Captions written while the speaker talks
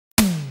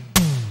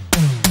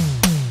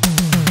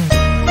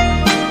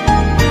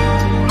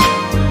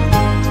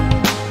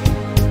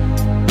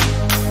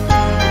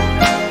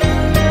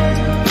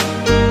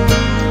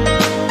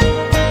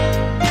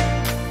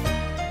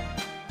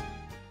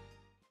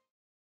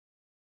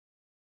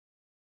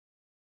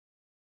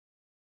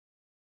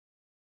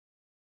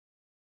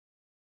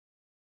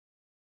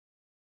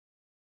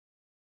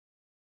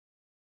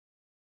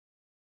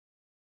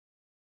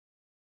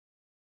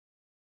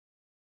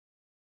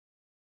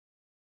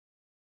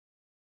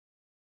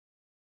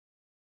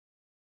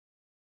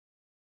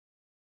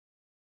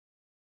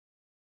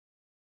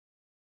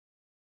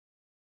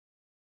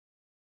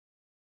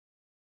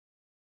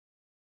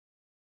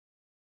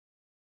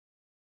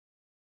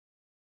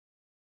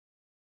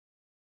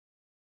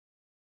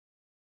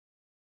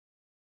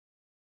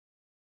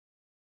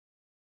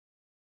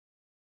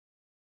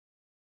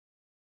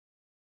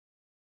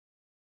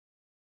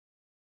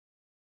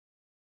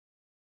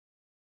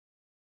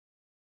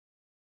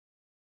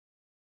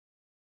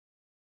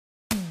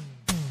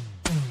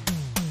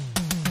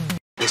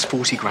There's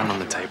 40 grand on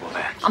the table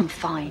there. I'm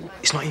fine.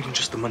 It's not even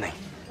just the money.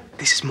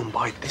 This is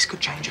Mumbai. This could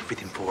change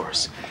everything for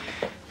us.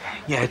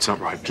 Yeah, it's not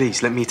right.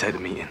 Please, let me take the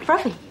meeting.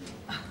 Ravi,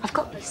 I've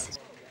got this.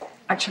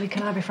 Actually,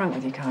 can I be frank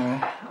with you,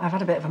 Cara? I've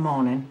had a bit of a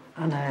morning,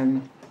 and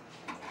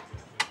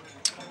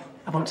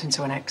I bumped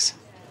into an ex.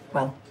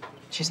 Well,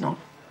 she's not.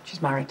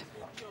 She's married.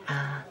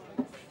 Ah,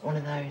 one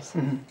of those.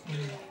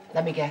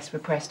 Let me guess,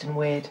 repressed and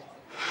weird.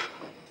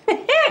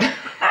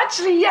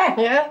 Actually,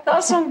 yeah,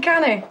 that's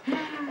uncanny.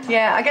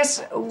 Yeah, I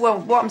guess, well,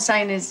 what I'm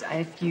saying is,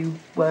 if you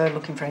were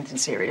looking for anything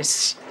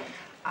serious,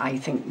 I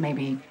think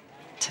maybe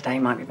today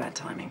might be bad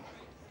timing.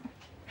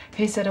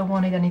 Who said I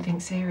wanted anything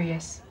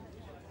serious?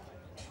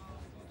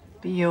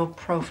 Be your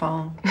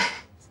profile.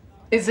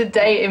 It's a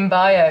date in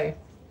bio.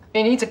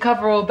 You need to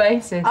cover all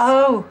bases.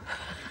 Oh!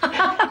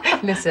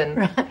 Listen,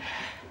 Right.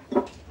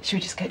 should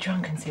we just get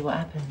drunk and see what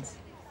happens?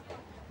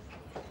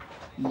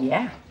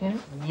 Yeah.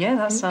 Yeah,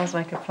 that sounds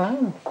like a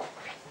plan.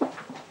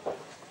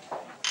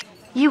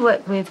 You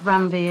work with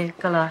Ranveer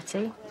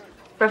Gulati.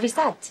 Ravi's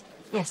dad?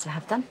 Yes, I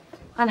have done.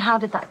 And how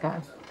did that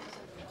go?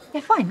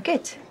 Yeah, fine,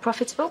 good.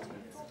 Profitable?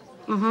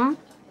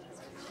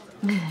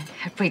 Mm-hmm.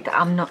 Wait,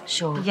 I'm not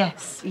sure.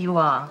 Yes, you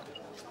are.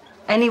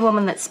 Any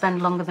woman that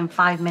spent longer than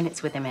 5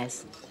 minutes with him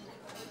is.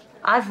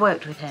 I've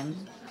worked with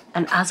him,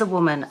 and as a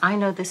woman, I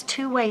know there's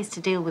two ways to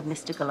deal with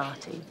Mr.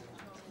 Gulati.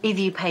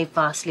 Either you pay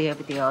vastly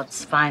over the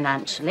odds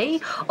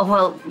financially, or,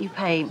 well, you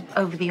pay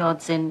over the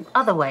odds in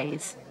other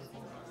ways.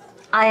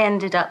 I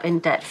ended up in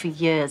debt for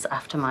years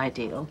after my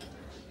deal,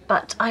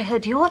 but I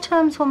heard your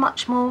terms were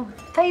much more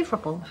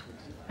favourable.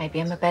 Maybe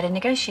I'm a better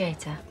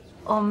negotiator.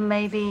 Or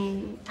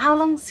maybe... How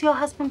long's your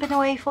husband been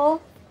away for?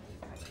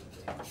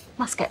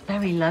 Must get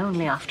very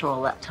lonely after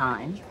all that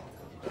time.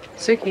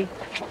 Suki,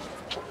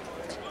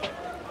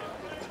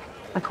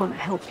 I can't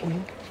help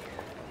you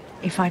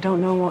if I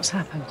don't know what's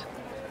happened.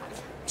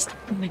 Stop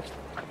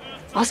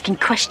asking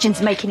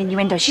questions, making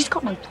innuendos. She's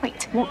got no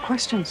point. What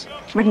questions?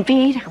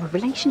 Ranveer, our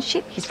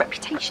relationship, his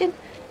reputation.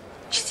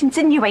 She's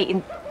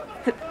insinuating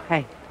that...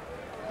 Hey,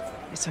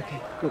 it's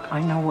okay. Look,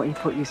 I know what he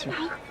put you through.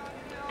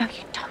 No,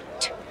 you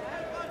don't.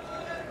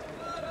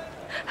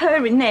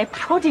 Her in there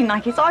prodding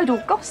like it's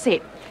idle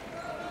gossip.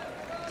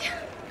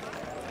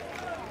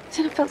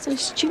 Then I felt so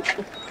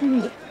stupid.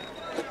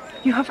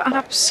 You have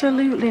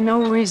absolutely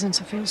no reason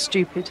to feel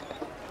stupid.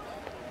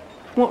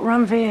 What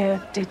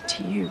Ranveer did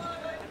to you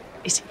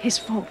is his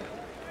fault.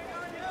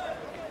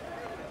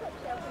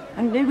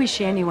 And who is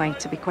she anyway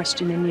to be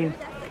questioning you,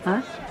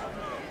 huh?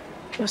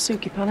 You're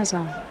Suki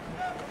Panazar.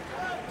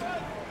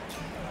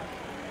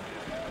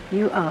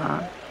 You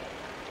are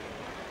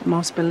the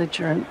most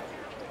belligerent,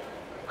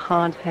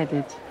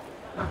 hard-headed,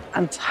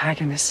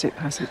 antagonistic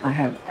person I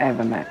have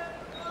ever met.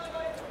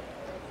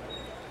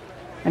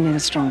 And you're the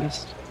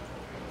strongest.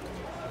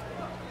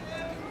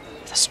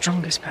 The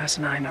strongest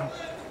person I know.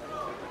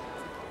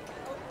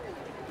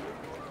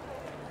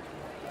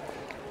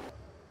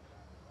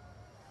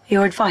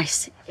 Your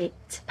advice,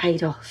 it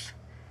paid off.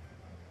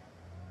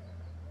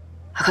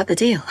 I got the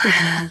deal.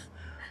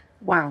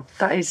 Wow,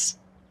 that's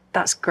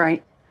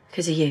great.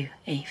 Because of you,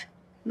 Eve.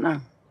 No,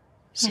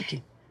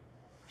 Suki.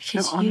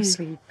 Because No,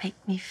 honestly. you make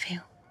me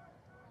feel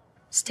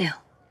still.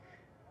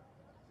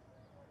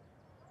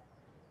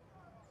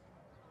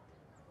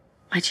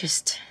 I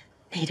just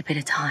need a bit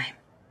of time.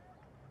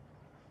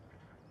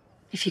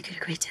 If you could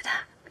agree to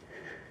that.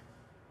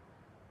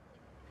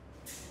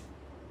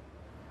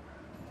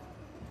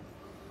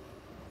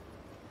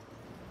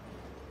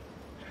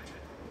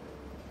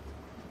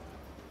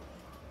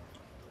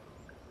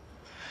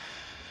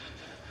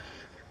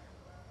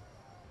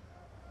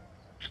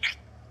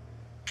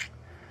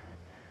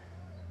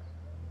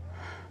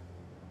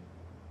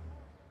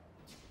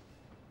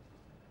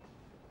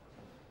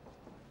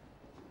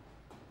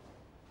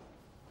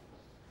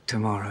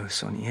 Tomorrow,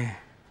 Sonia.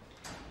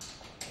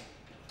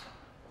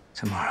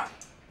 Tomorrow.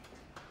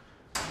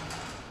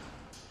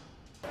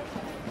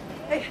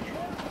 Hey,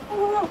 oh,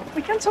 no,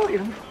 we can't talk to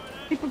you.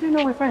 People do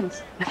know we're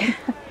friends. They're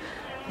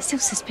still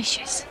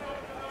suspicious.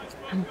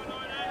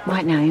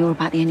 Right now, you're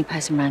about the only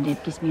person around here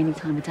that gives me any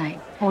time of day.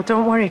 Oh,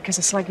 don't worry, because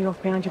I slag you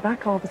off behind your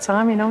back all the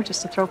time, you know,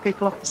 just to throw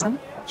people off the scent.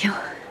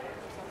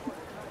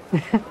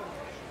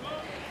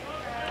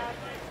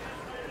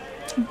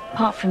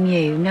 Apart from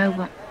you,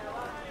 no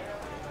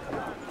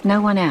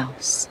one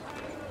else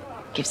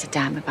gives a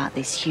damn about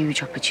this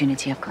huge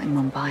opportunity I've got in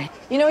Mumbai.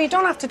 You know, you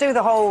don't have to do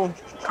the whole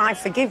I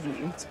forgive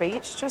you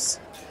speech. Just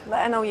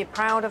let her know you're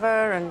proud of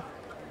her and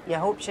you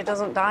hope she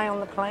doesn't die on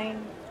the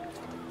plane.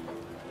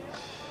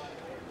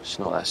 It's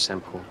not that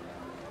simple.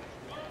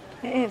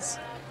 It is.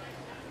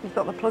 You've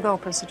got the plug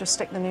open, so just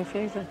stick the new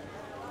fuse in.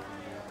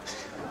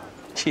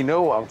 You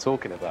know what I'm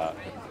talking about.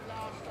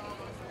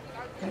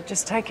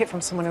 Just take it from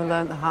someone who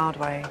learned the hard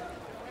way.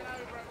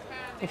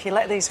 If you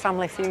let these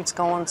family feuds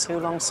go on too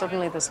long,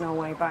 suddenly there's no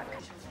way back.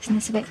 Isn't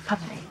this a bit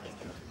public?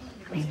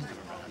 I mean,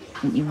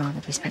 wouldn't you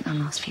rather we spent our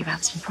last few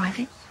hours in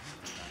private?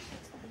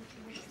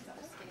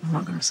 I'm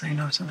not going to say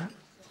no to that.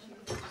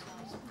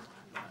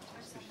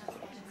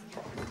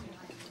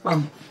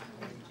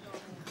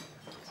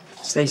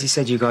 Stacey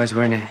said you guys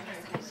were in here.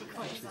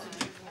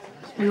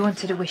 We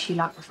wanted to wish you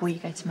luck before you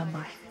go to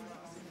Mumbai.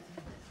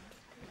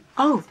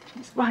 Oh,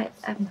 right.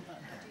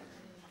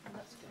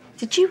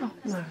 Did you?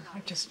 No, I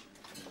just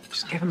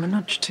gave him a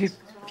nudge to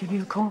give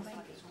you a call.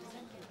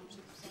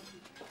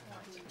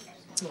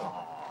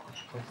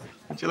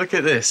 Would you look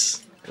at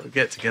this? Got to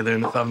get together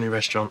in the family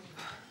restaurant.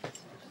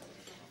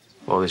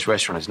 Well, this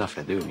restaurant has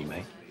nothing to do with me,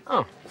 mate.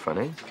 Oh,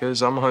 funny,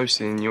 because I'm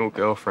hosting your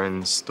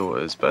girlfriend's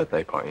daughter's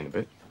birthday party in a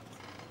bit.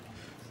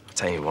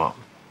 I'll tell you what,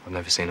 I've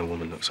never seen a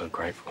woman look so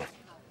grateful.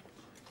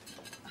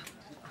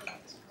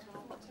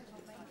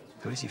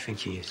 Who does he think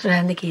he is?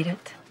 Leave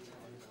it.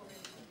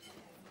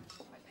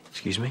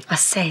 Excuse me? I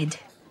said,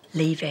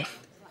 leave it.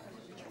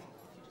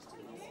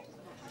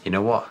 You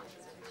know what?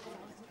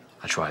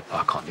 I tried, but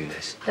I can't do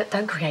this. Look,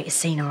 don't create a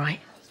scene, all right?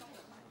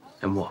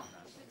 And what?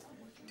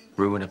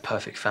 Ruin a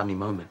perfect family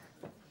moment.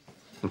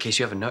 In case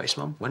you haven't noticed,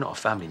 Mum, we're not a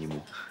family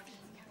anymore.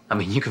 I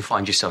mean, you can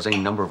find yourselves any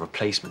number of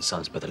replacement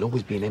sons, but there'll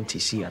always be an empty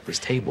seat at this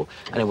table,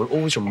 and it will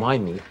always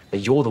remind me that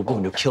you're the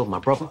woman who killed my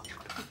brother.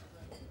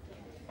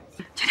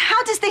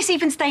 How does this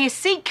even stay a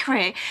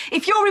secret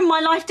if you're in my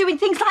life doing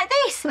things like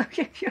this? Look,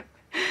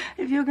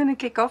 if you're going to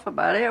kick off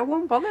about it, I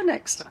won't bother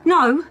next time.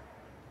 No.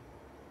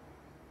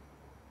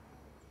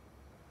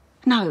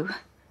 No.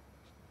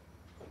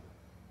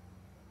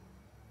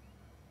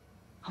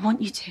 I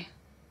want you to.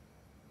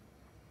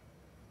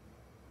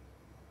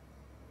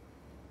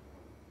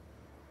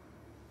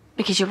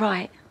 Because you're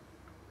right.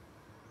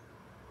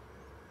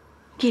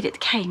 Gidit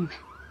came.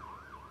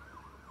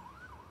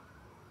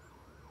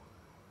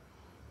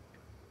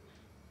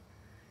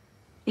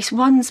 It's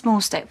one small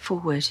step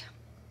forward,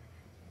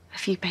 a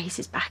few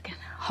paces back, and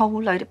a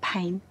whole load of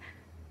pain.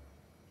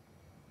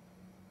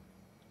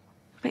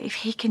 But if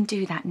he can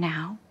do that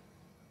now,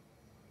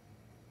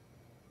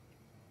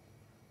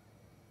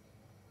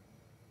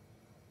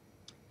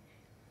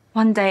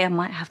 one day I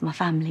might have my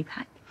family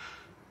back.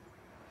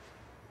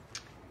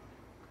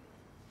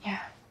 Yeah.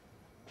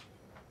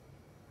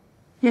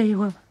 Yeah, you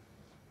will.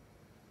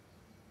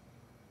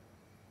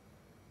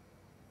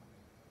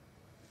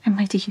 And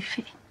where do you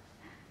fit in?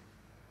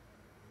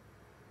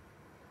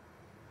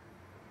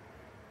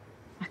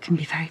 I can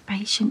be very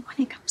patient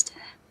when it comes to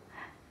them.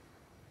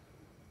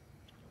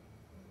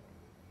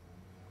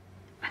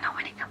 But not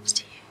when it comes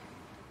to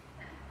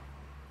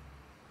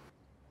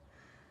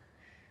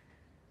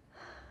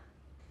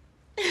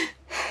you.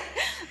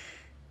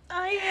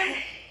 I am.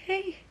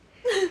 Hey.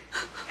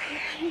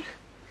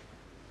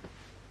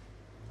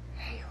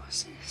 Hey,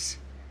 what's this?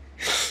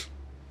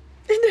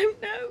 I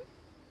don't know.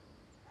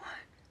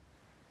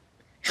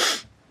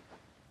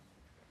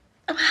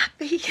 I'm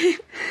happy.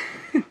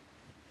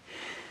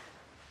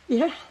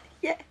 Yeah.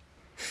 Yeah.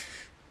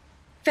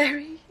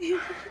 Very.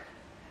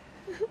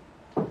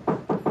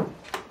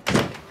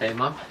 Hey,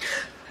 Mum.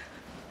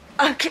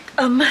 Okay,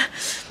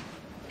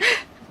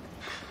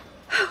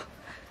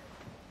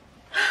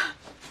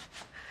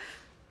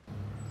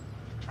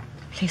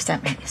 Please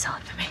don't make this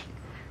hard for me.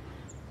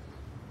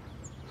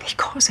 He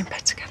got us in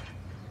bed together.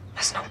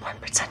 There's no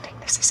point pretending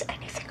this is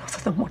anything other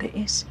than what it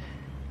is.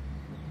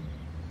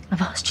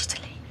 I've asked you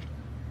to leave.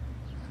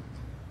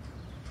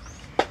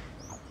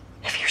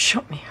 If you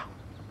shut me out,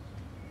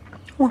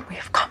 when we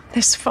have come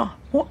this far,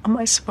 what am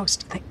I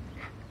supposed to think?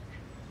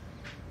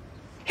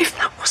 If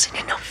that wasn't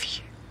enough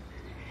for you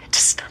to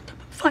stand up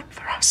and fight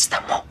for us,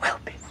 then what will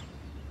be?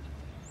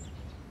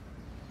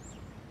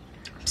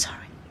 I'm sorry.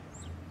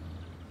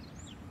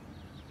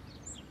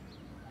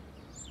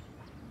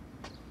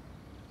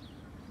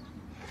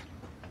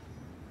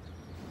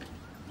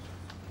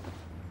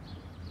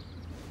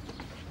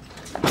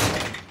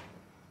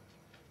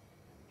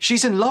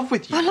 She's in love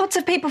with you. Well, lots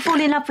of people fall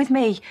in love with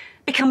me,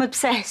 become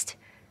obsessed.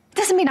 It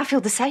doesn't mean I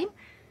feel the same.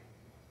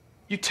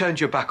 You turned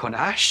your back on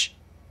Ash.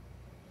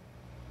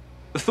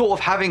 The thought of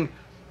having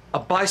a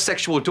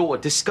bisexual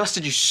daughter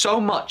disgusted you so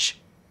much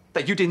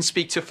that you didn't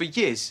speak to her for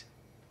years.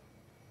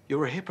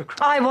 You're a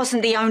hypocrite. I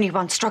wasn't the only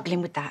one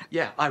struggling with that.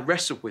 Yeah, I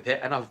wrestled with it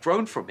and I've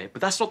grown from it,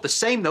 but that's not the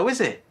same though,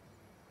 is it?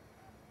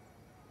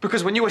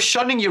 Because when you were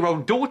shunning your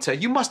own daughter,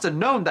 you must have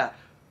known that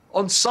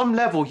on some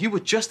level you were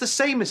just the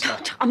same as her.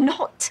 I'm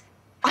not.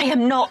 I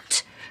am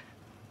not.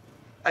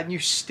 And you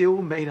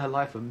still made her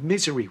life a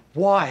misery.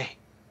 Why?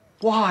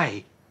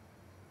 Why?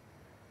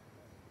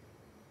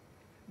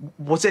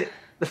 Was it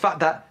the fact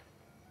that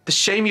the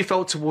shame you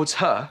felt towards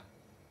her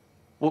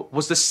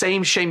was the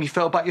same shame you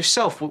felt about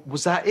yourself?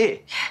 Was that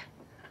it?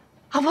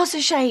 I was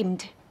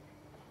ashamed.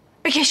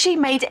 Because she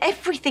made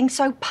everything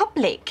so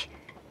public.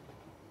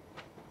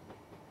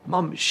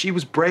 Mum, she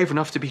was brave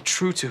enough to be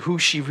true to who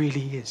she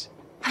really is.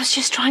 I was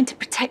just trying to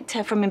protect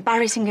her from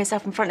embarrassing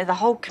herself in front of the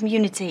whole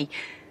community.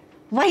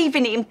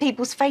 Waving it in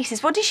people's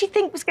faces. What did she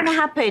think was going to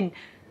happen?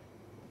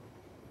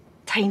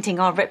 Tainting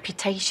our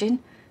reputation.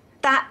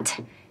 That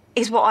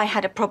is what I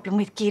had a problem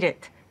with,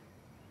 Girit.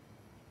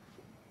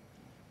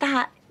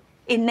 That,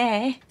 in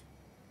there,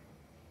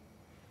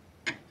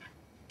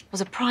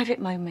 was a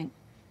private moment.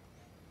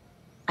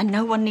 And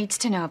no one needs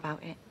to know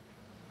about it.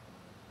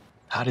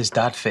 How does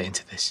Dad fit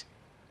into this?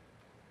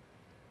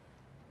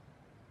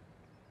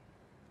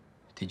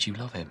 Did you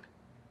love him?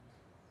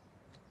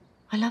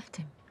 I loved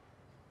him.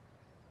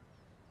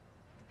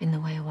 In the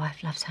way a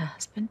wife loves her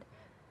husband.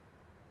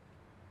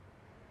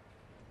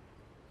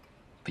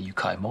 But you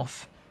cut him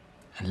off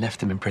and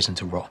left him in prison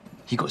to rot.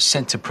 He got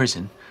sent to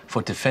prison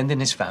for defending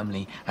his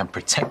family and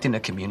protecting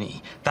the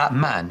community. That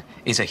man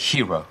is a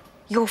hero.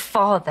 Your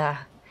father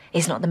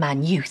is not the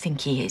man you think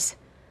he is.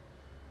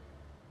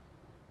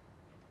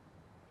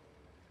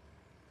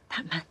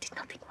 That man did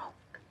nothing wrong.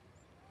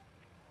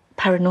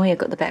 Paranoia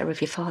got the better of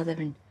your father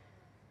and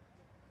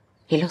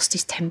he lost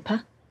his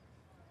temper.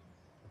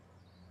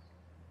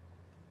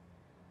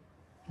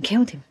 And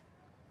killed him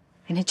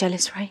in a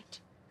jealous rage.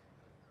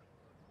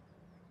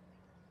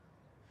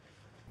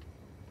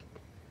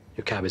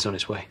 Your cab is on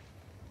its way.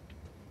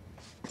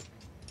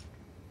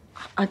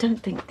 I don't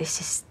think this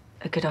is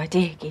a good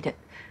idea, Gita.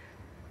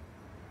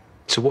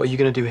 So what are you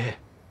going to do here?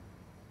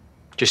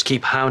 Just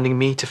keep hounding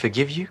me to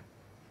forgive you?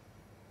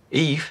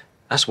 Eve,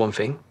 that's one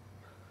thing.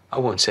 I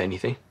won't say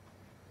anything.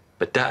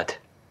 But Dad,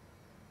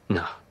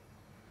 no.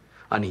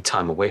 I need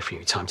time away from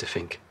you, time to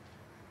think.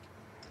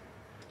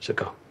 So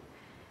go.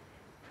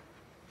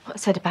 What I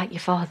said about your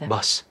father?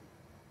 Bus.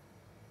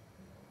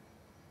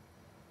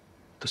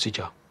 To si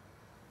Joe.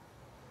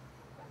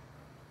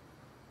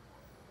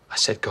 I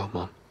said go,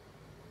 Mom.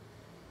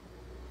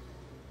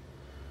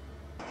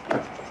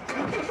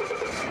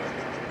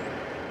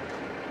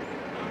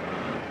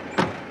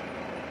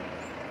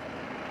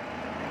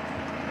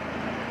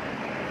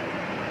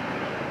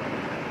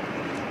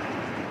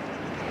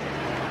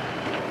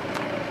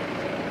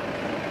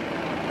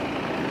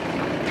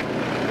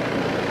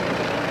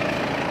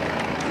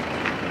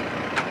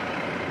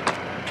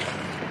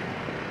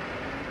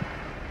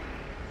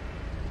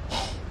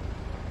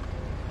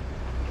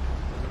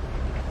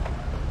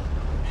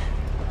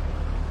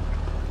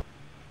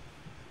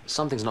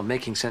 Something's not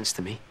making sense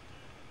to me.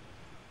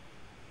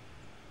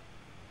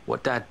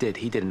 What Dad did,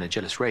 he did in a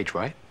jealous rage,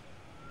 right?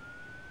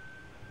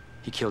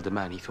 He killed the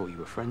man he thought you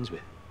were friends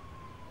with.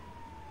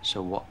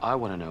 So what I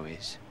want to know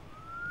is,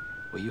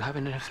 were you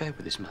having an affair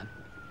with this man?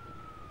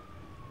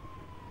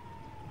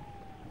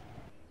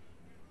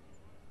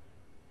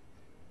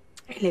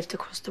 He lived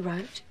across the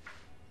road.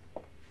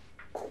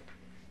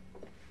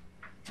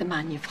 The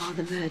man your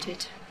father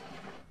murdered.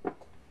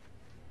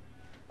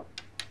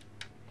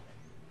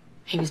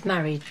 He was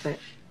married, but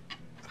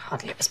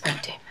hardly ever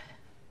spoke to him.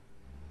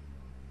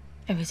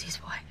 It was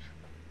his wife.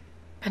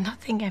 But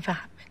nothing ever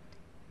happened.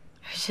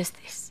 It was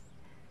just this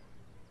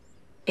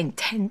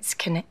intense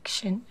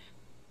connection.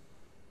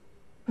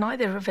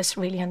 Neither of us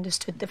really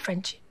understood the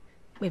friendship.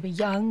 We were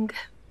young,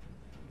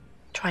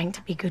 trying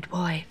to be good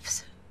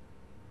wives.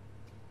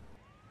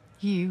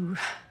 You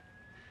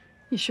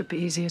should be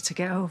easier to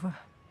get over.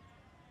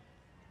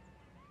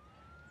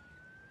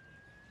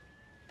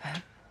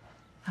 But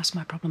that's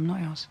my problem,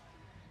 not yours.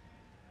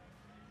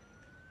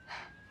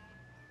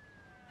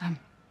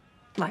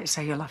 Like I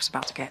say, your life's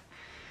about to get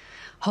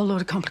a whole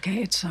load of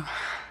complicated, so...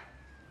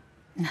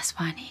 And that's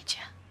why I need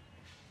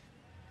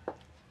you.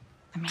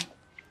 I mean,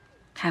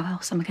 how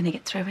else am I going to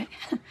get through it?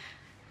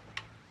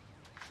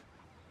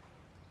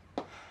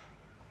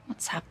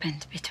 What's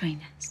happened between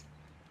us?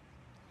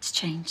 It's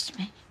changed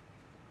me.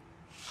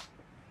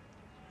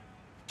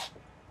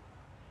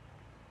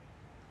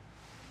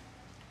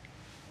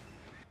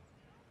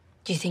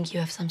 Do you think you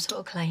have some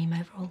sort of claim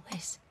over all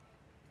this?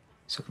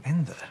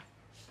 Sukhvinder?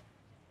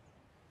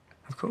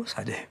 Of course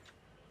I do.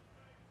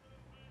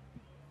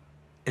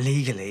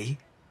 Illegally,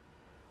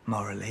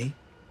 morally,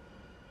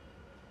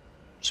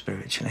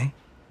 spiritually.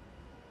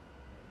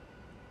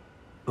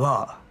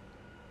 What?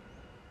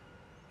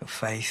 Your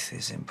faith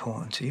is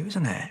important to you,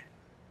 isn't it?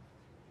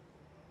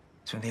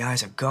 So in the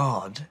eyes of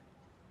God,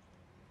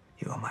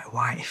 you are my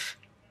wife.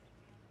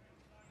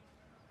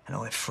 And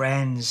all the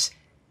friends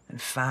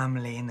and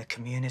family in the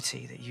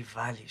community that you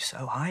value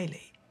so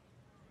highly,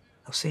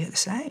 they'll see it the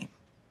same.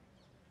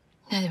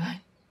 No, they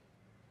won't.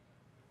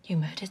 You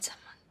murdered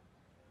someone.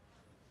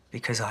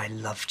 Because I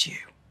loved you.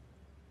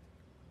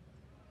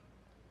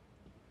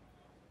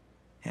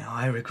 You know,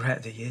 I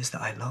regret the years that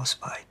I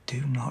lost, but I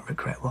do not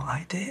regret what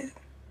I did.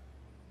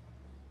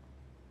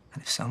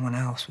 And if someone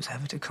else was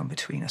ever to come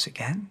between us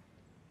again,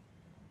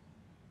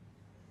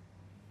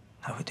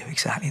 I would do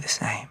exactly the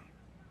same.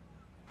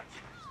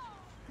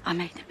 I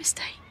made a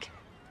mistake.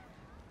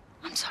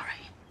 I'm sorry.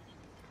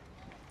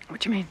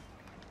 What do you mean?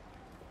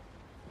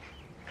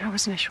 I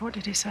wasn't sure, what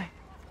did he say?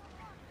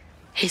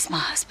 He's my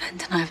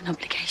husband and I have an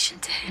obligation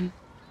to him.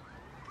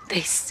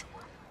 This,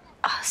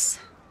 us.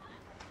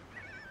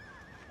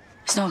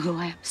 It's not who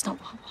I am, it's not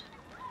what I want.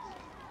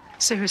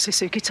 Seriously,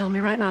 Suki, tell me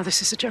right now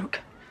this is a joke.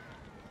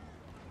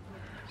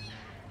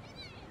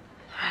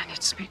 I need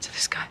to speak to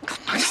this guy. God,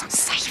 no, it's not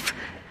safe.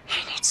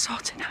 He needs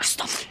sorting out.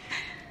 Stop.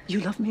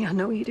 You love me, I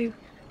know you do.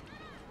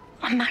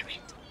 I'm married.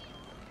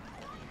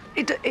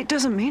 It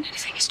doesn't mean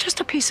anything. It's just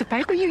a piece of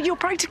paper. You're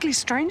practically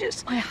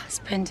strangers. My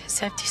husband has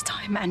served his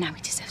time and now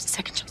he deserves a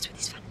second chance with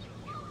his family.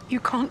 You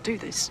can't do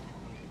this.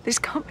 This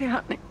can't be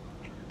happening.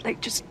 Like,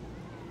 just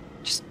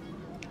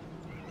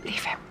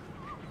leave him.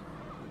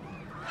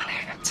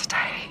 leave him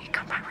today.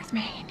 Come back with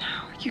me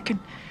now. You can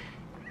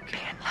be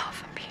in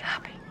love and be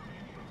happy.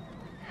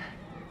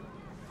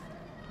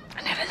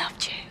 I never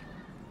loved you.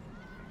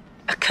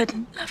 I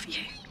couldn't love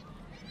you.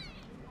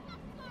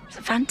 It's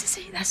a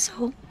fantasy, that's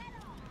all.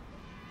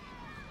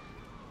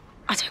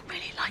 I don't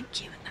really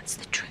like you, and that's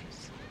the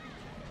truth.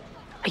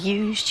 I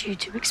used you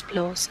to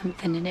explore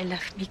something, and it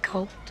left me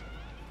cold.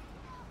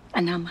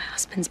 And now my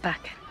husband's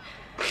back.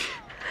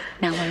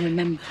 Now I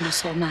remember what a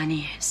sore man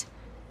he is.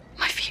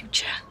 My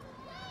future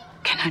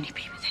can only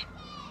be with him.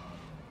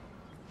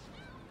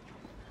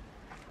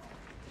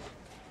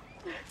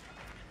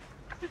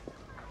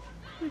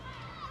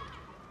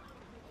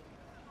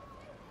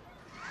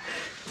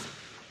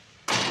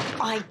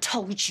 I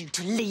told you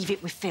to leave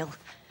it with Phil.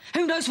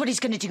 Who knows what he's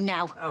going to do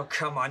now? Oh,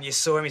 come on, you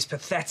saw him. He's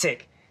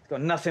pathetic. He's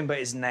got nothing but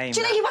his name.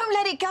 Do you know he won't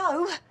let it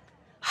go?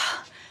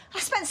 I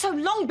spent so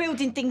long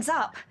building things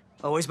up.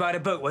 Always by the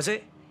book, was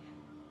it?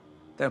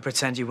 Don't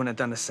pretend you wouldn't have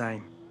done the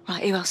same.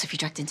 Right, who else have you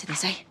dragged into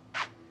this, eh?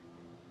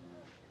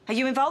 Are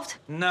you involved?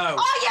 No.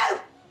 Are you?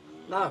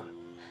 No.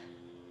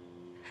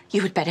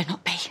 You had better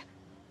not be.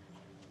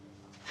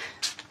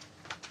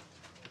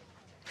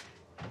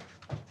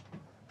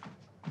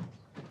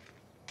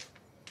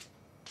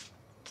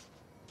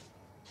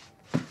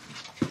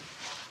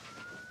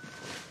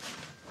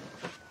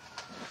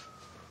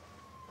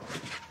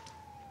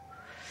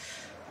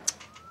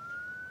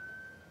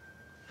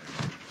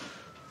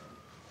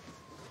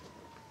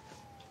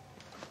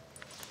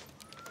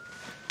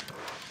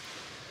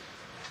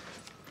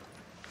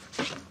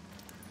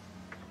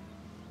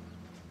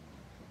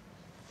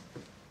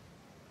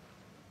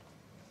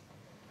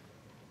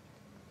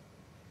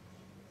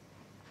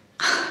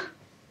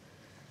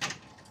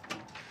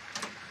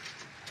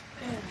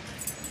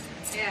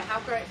 Yeah, how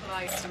grateful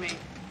are you to me,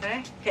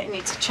 eh? Getting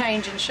you to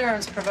change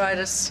insurance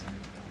providers.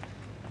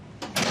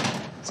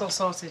 It's all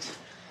sorted.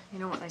 You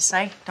know what they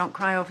say, don't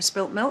cry over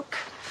spilt milk,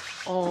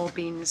 or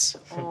beans,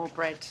 or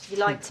bread. You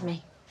lied to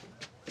me.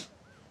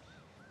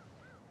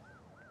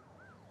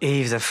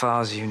 Eve, the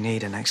files you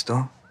need are next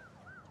door.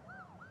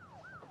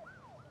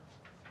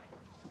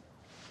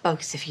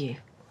 Both of you,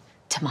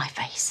 to my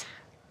face.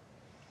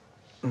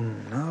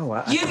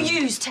 No, You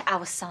used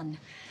our son,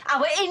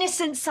 our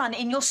innocent son,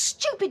 in your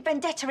stupid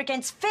vendetta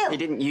against Phil. He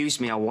didn't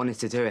use me, I wanted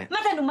to do it.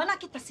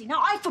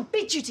 Now, I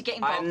forbid you to get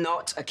involved. I'm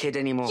not a kid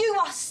anymore. You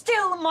are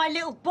still my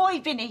little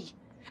boy, Vinny.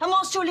 And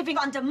whilst you're living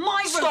under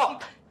my roof...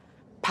 Stop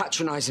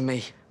patronising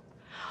me.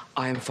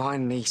 I am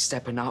finally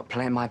stepping up,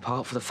 playing my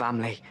part for the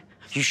family.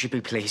 You should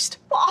be pleased.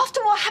 Well,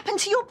 after what happened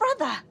to your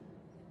brother?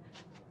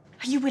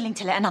 Are you willing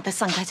to let another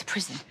son go to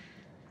prison?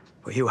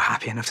 Well, you were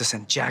happy enough to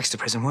send Jags to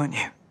prison, weren't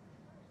you?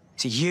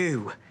 See,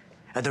 you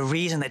are the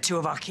reason that two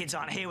of our kids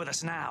aren't here with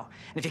us now.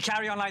 And if you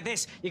carry on like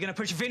this, you're going to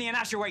push Vinny and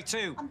Ash away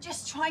too. I'm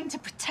just trying to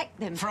protect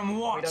them. From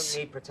what? We don't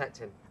need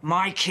protecting.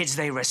 My kids,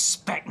 they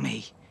respect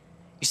me.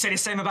 You say the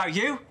same about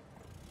you?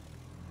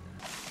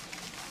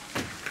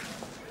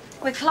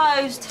 We're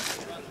closed.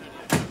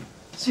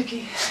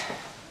 Suki,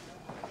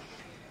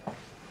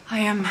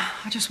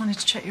 I just wanted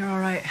to check you're all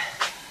right.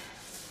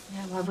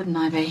 Yeah, why wouldn't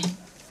I be?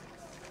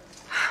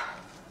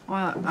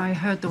 Well, I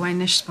heard the way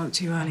Nish spoke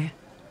to you earlier.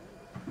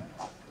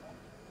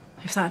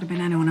 If that had been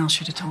anyone else,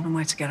 you'd have told him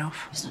where to get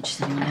off. It's not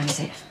just anyone, is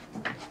it?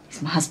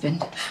 He's my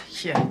husband.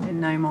 Yeah,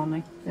 in name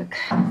only. Look,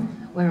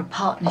 we're a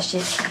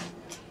partnership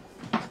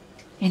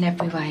in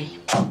every way.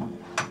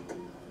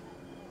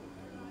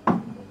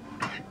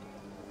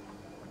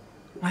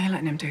 Why are you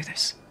letting him do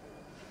this?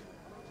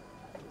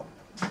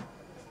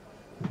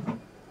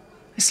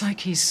 It's like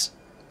he's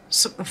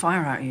sucked the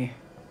fire out of you.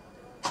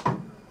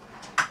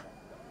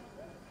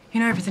 You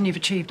know, everything you've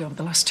achieved over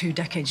the last 2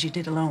 decades you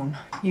did alone.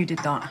 You did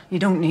that. You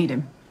don't need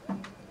him.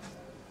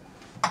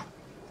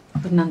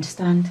 Wouldn't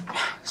understand.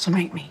 So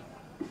make me.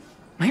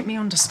 Make me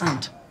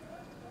understand.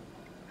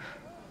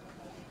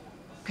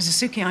 Because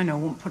the Suki I know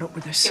won't put up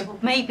with this. Yeah, well,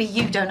 maybe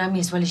you don't know me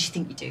as well as you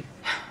think you do.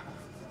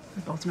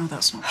 We both know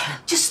that's not true.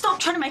 Just stop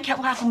trying to make out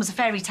what happened was a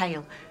fairy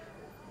tale.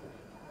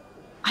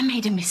 I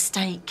made a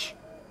mistake.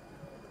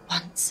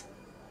 Once.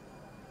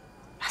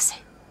 That's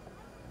it.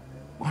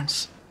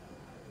 Once.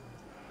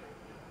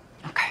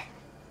 Okay.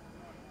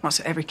 Well,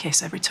 so every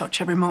kiss, every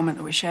touch, every moment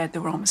that we shared, they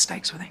were all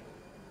mistakes with him.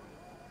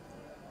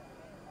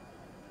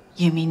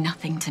 You mean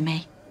nothing to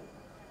me.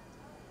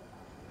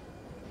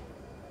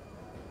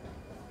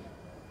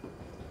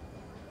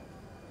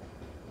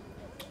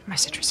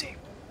 Message received.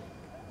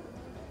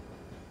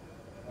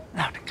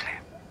 Loud and clear.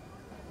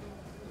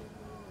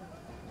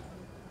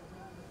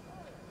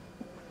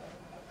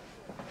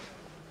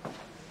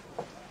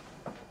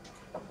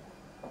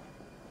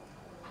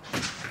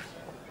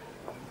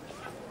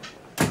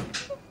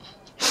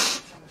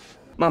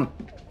 Mum,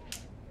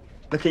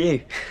 look at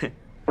you.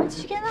 Where did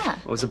you get that?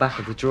 It was the back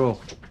of the drawer.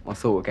 I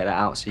thought we'd get it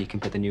out so you can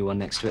put the new one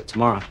next to it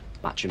tomorrow.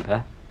 Matching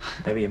pair.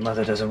 Maybe your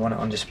mother doesn't want it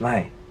on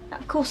display.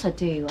 Of course I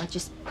do. I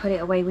just put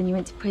it away when you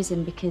went to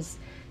prison because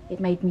it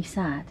made me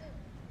sad.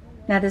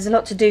 Now, there's a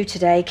lot to do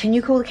today. Can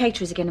you call the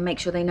caterers again and make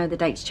sure they know the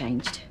date's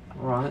changed?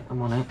 All right,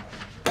 I'm on it.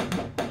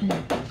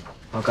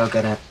 I'll I'll go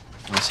get it.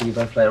 I'll see you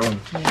both later on.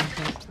 Yeah,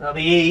 okay. That'll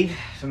be Eve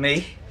for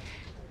me.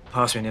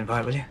 Pass me an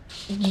invite, will you?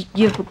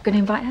 You're going to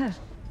invite her?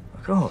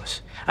 Of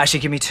course. Actually,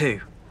 give me 2.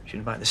 Should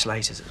invite the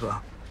Slaters as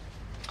well.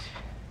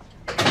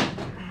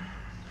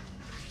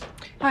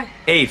 Hi.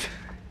 Eve,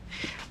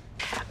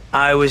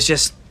 I was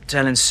just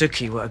telling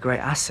Suki what a great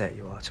asset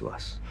you are to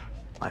us,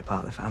 like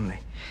part of the family.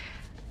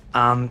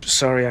 I'm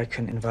sorry I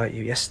couldn't invite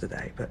you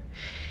yesterday, but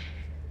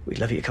we'd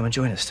love you to come and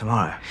join us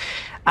tomorrow.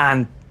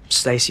 And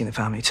Stacey and the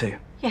family too.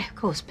 Yeah, of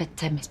course, but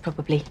it's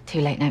probably too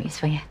late notice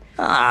for you.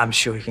 I'm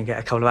sure you can get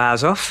a couple of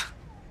hours off.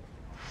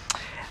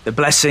 The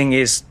blessing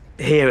is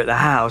here at the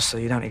house, so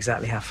you don't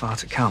exactly have far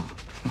to come.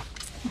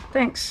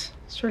 Thanks.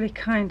 It's really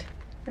kind.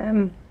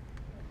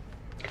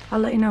 I'll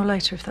let you know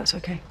later if that's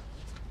okay.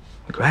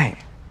 Great.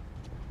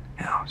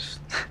 Yeah,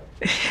 just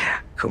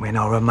call me an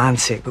old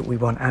romantic, but we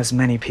want as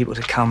many people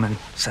to come and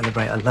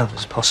celebrate our love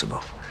as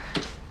possible.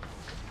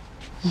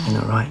 Isn't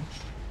that right?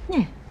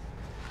 Yeah.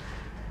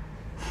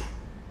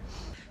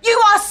 You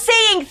are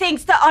seeing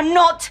things that are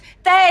not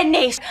there,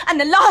 Nish. And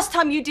the last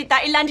time you did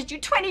that, it landed you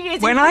 20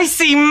 years When I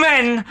see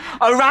men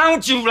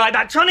around you like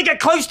that, trying to get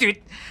close to you,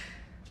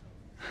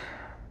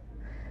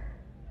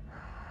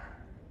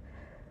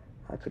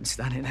 I couldn't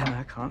stand it then,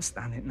 I can't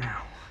stand it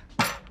now.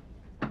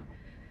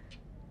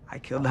 I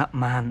killed that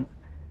man.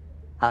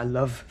 Our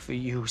love for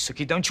you,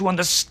 Suki, don't you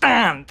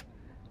understand?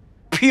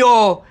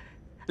 Pure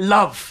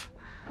love.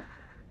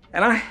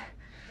 And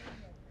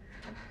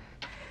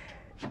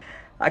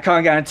I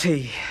can't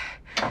guarantee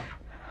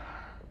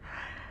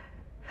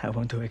I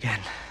won't do it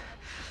again.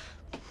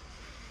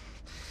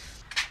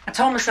 I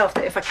told myself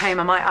that if I came,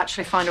 I might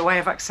actually find a way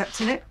of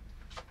accepting it.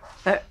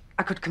 That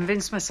I could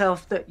convince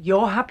myself that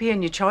you're happy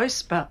in your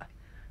choice, but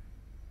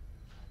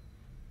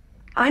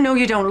I know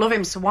you don't love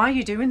him, so why are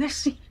you doing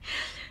this?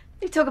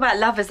 You talk about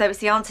love as though it's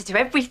the answer to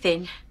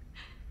everything.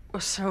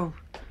 So,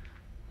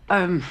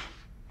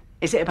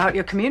 is it about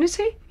your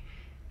community?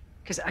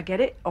 Because I get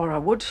it, or I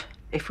would,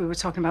 if we were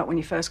talking about when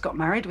you first got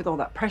married with all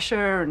that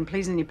pressure and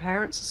pleasing your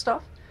parents and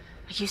stuff.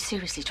 Are you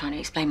seriously trying to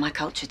explain my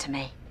culture to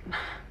me?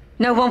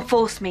 No one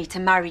forced me to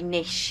marry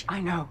Nish. I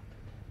know.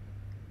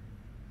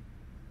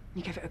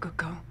 You gave it a good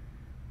go.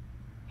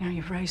 You know,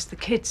 you've raised the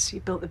kids,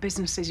 you've built the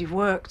businesses, you've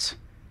worked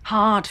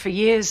hard for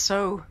years,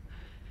 so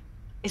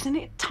isn't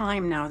it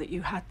time now that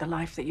you had the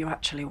life that you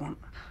actually want?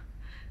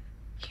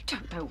 You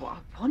don't know what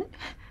I want.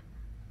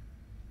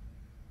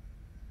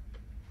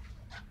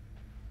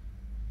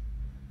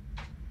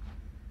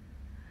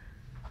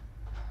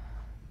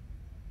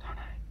 Don't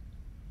I?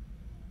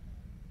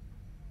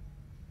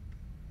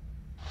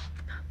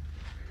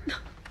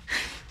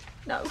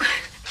 No.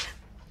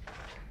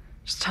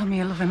 Just tell me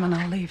you love him and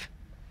I'll leave.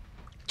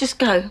 Just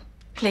go,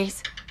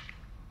 please.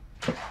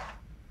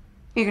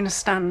 You're gonna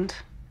stand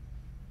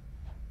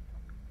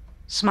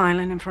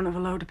smiling in front of a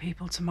load of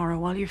people tomorrow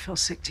while you feel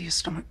sick to your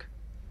stomach.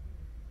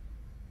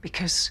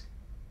 Because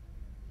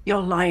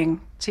you're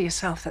lying to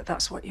yourself that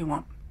that's what you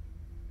want.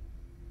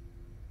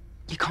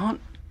 You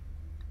can't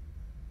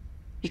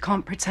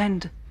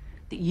pretend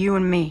that you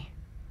and me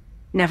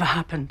never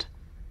happened.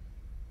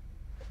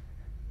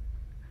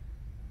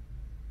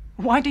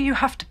 Why do you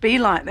have to be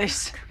like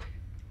this?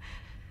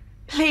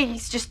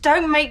 Please, just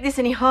don't make this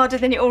any harder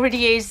than it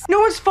already is. No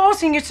one's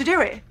forcing you to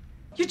do it.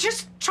 You're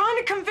just trying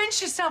to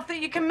convince yourself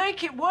that you can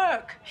make it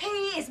work. He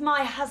is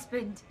my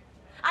husband,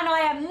 and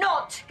I am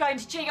not going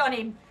to cheat on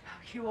him.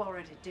 You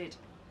already did.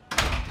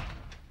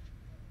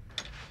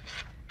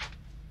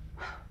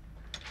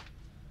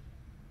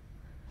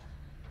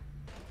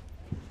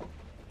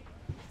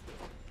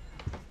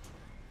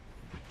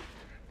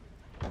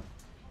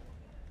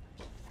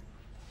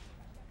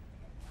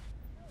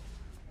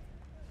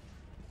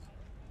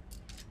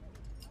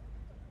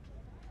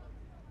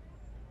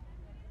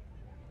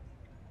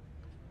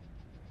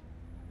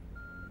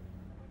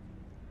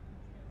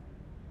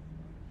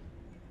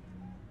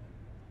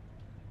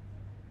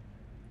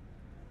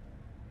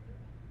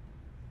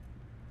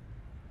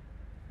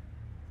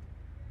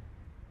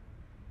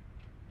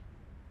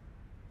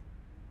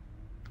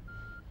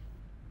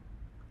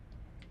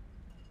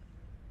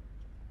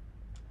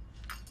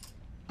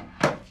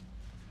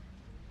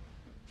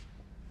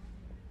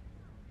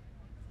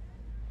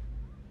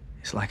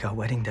 It's like our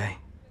wedding day.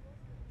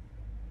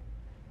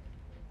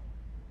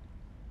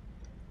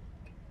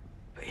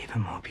 But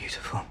even more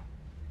beautiful.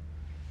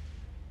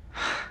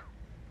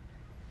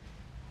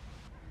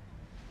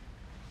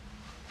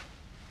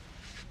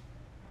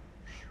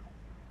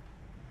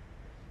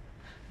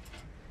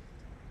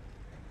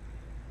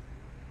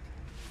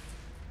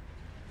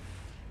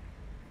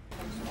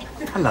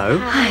 Hello.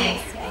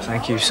 Hi.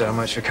 Thank you so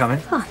much for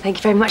coming. Oh, thank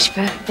you very much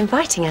for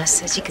inviting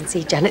us. As you can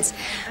see, Janet's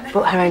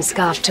brought her own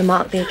scarf to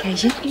mark the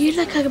occasion. You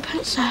look like a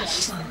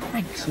princess.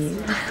 Thank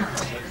you.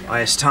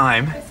 Well, it's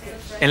time.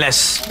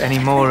 Unless any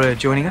more are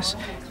joining us.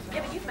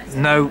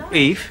 No,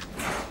 Eve?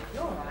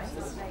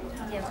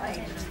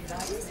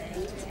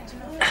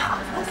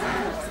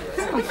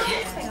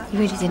 You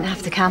really didn't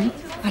have to come.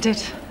 I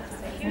did.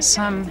 It's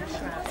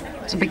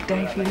a big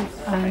day for you,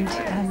 and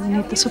you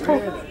need the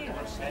support.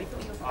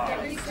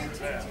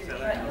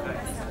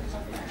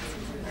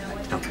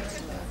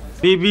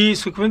 ਬੀਬੀ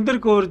ਸੁਖਵਿੰਦਰ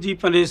ਕੌਰ ਜੀ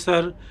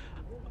ਪਨੇਸਰ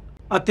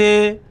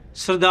ਅਤੇ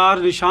ਸਰਦਾਰ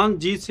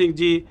ਨਿਸ਼ਾਨਜੀਤ ਸਿੰਘ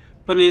ਜੀ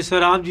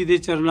ਪਨੇਸਰ ਆਪ ਜੀ ਦੇ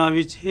ਚਰਨਾਂ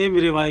ਵਿੱਚ ਹੇ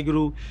ਮੇਰੇ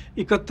ਵਾਹਿਗੁਰੂ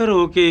ਇਕੱਤਰ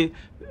ਹੋ ਕੇ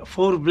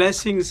for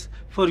blessings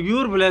for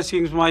your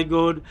blessings my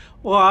God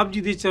ਉਹ ਆਪ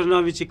ਜੀ ਦੇ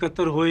ਚਰਨਾਂ ਵਿੱਚ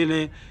ਇਕੱਤਰ ਹੋਏ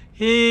ਨੇ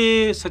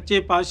ਹੇ ਸੱਚੇ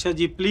ਪਾਤਸ਼ਾਹ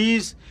ਜੀ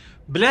please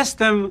bless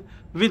them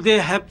with a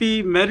happy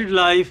married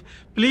life.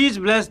 Please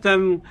bless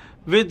them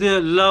with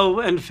love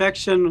and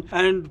affection,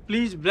 and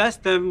please bless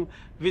them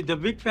with the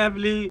big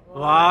family.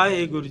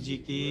 Vaheguru Ji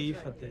ki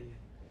Fateh.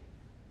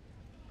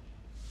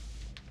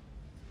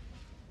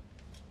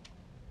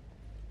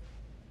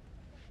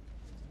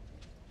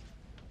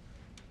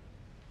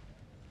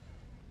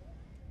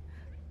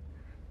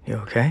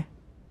 You okay?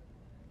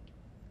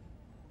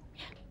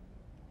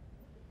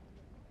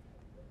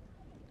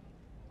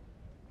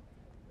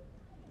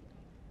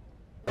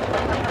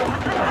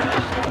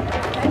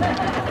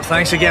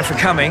 Thanks again for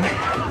coming,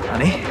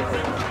 honey.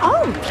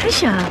 Oh,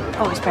 pleasure.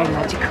 Oh, it's very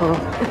magical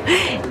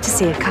to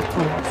see a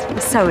couple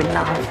so in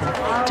love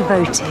and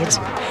devoted,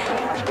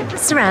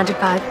 surrounded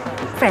by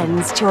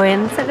friends, joy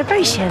and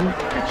celebration.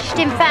 She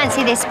didn't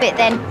fancy this bit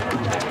then.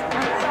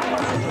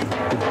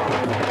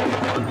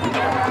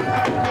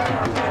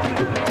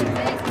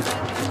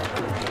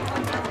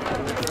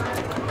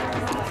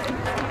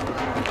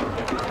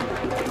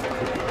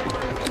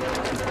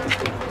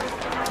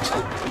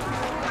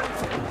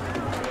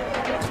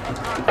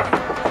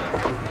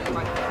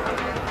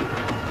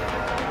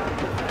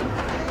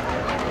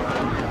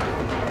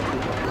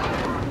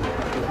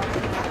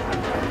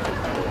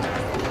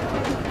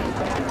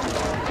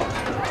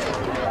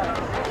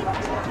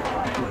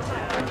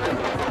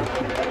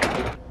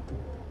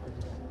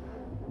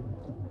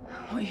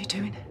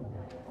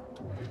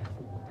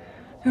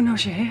 Who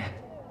knows you're here?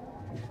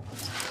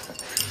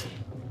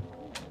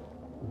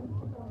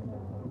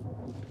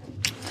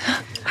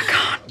 I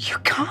can't. You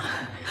can't.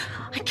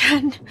 I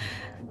can.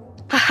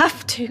 I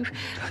have to.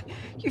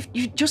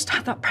 You just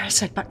had that prayer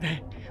said back there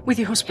with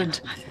your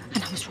husband.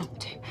 And I was wrong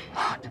too.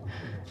 What?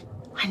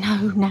 I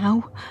know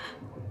now.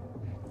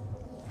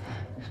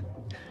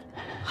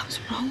 I was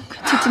wrong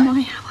to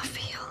deny how I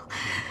feel.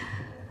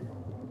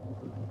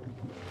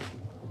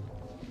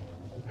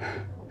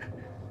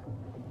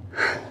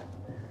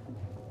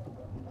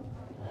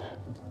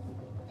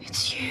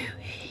 It's you,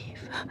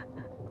 Eve.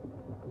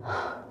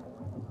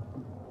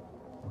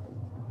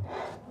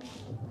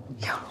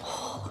 You're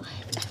all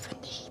I've ever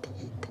needed.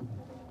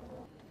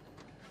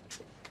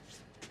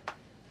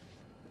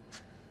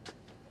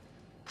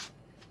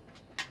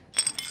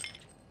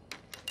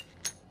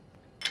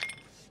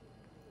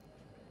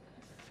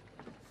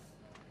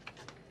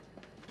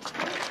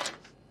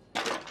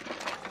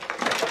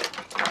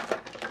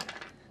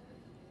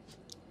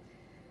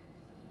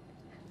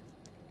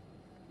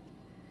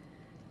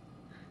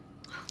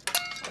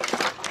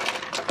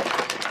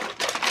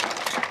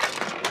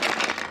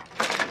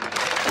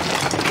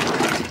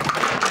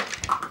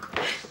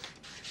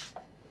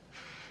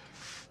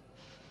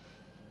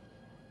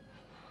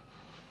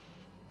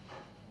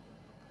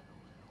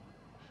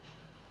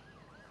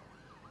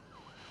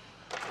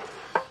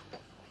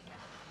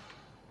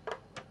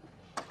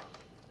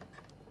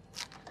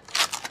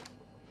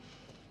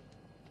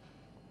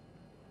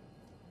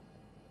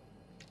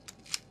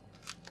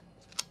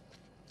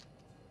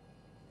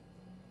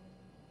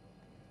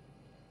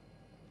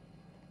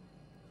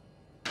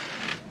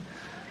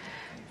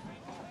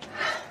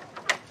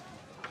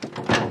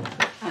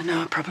 I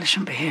know I probably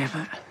shouldn't be here,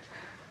 but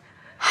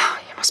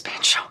you must be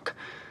in shock.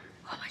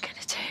 What am I going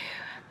to do?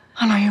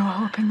 I know you were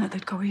hoping that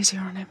they'd go easier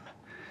on him.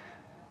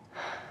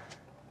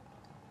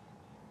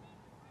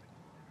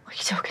 What are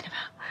you talking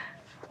about?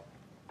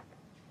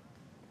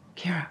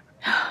 Kira.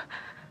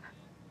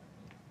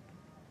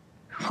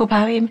 What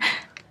about him?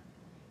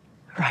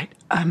 Right,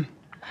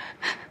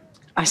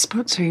 I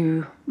spoke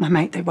to my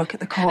mate. They work at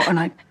the court, and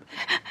I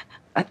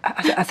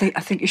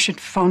think you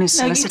should phone his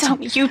solicitor. No,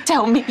 you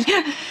tell me.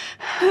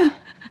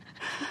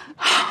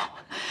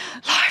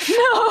 Life.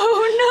 No.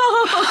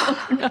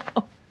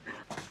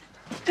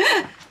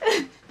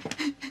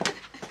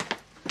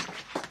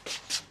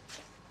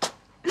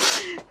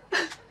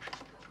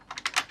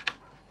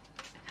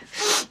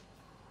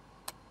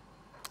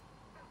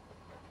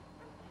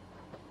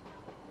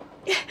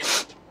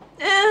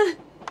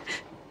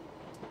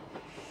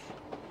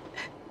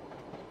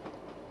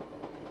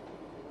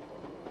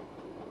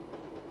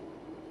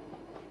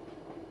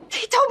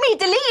 He told me he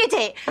deleted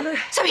it.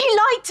 So he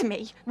lied to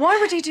me. Why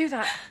would he do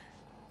that?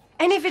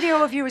 Any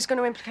video of you is going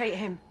to implicate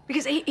him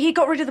because he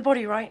got rid of the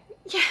body, right?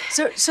 Yeah.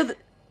 So that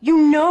you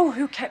know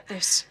who kept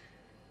this,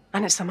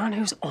 and it's the man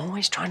who's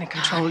always trying to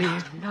control you.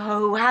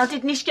 No, how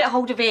did Nish get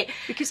hold of it?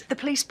 Because the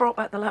police brought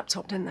back the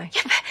laptop, didn't they?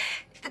 Yeah,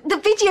 but the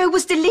video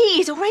was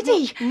deleted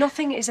already.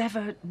 Nothing is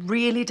ever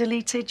really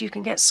deleted. You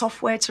can get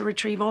software to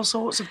retrieve all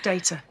sorts of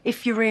data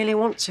if you really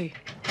want to.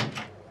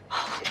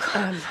 Oh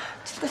God.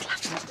 Just the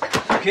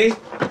laptop. Okay.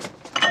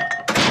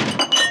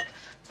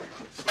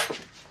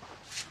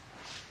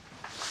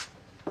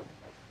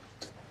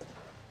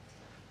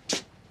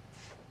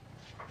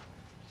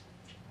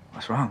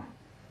 wrong?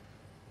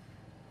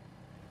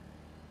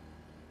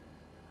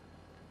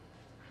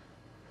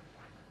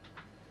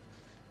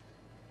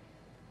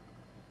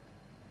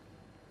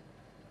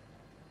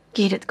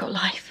 Gidet's got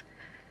life.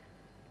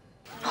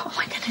 What am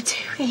I going to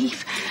do,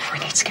 Eve? We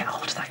need to get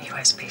hold of that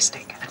USB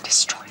stick and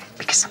destroy it,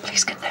 because the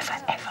police can never,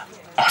 ever,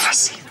 ever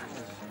see that.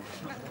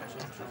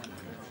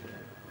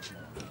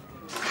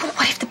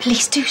 What if the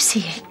police do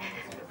see it?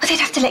 Well, they'd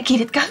have to let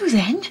Gidet go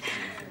then.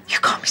 You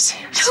can't be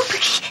serious. No, but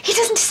he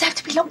doesn't deserve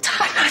to be locked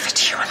up. Well, neither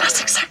do you, and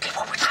that's exactly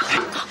what would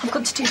happen. I've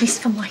got to do this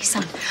for my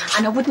son,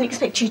 and I wouldn't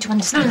expect you to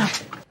understand. No.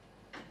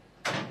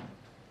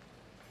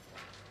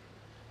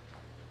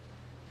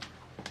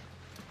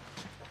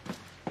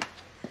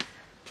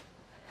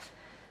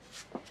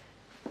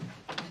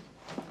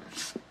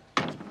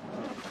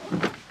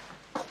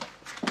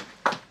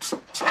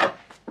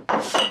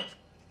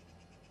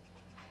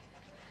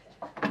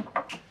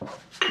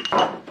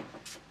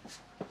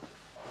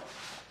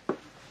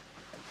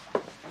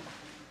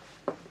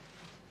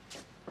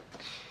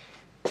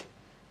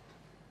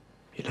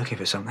 You looking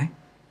for something?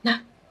 No.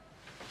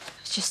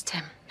 It's just,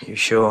 You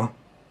sure?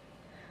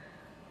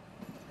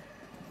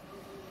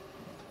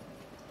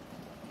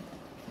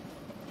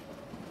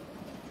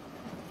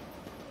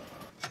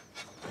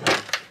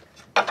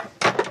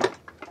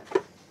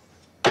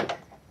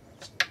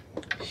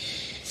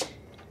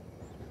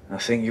 I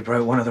think you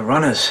broke one of the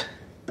runners.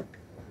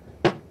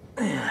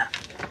 Yeah.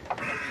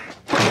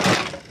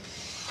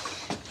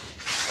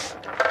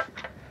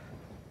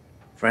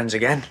 Friends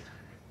again?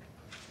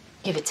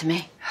 give it to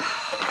me.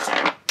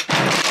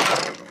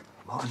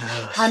 What on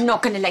earth? I'm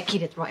not going to let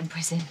Gidet rot in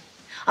prison.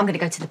 I'm going to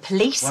go to the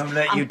police. Won't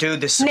let you do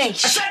this.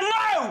 Nish. I said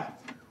no!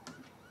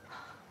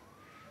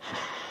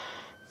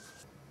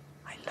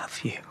 I love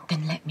you.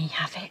 Then let me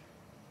have it.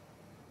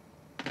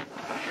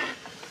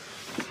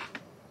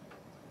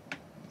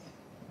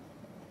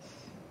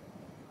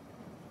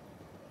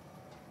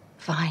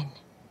 Fine.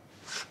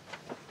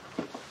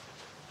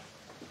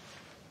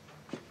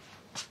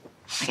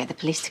 I get the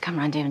police to come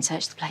round here and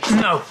search the place.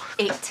 No!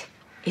 It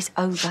is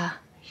over,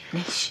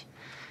 Nish.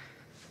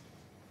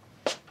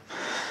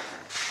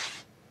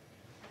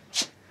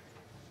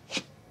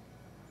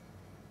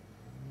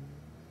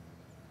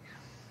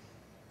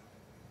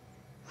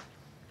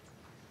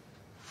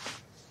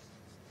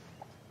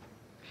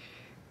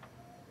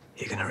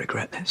 You're gonna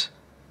regret this.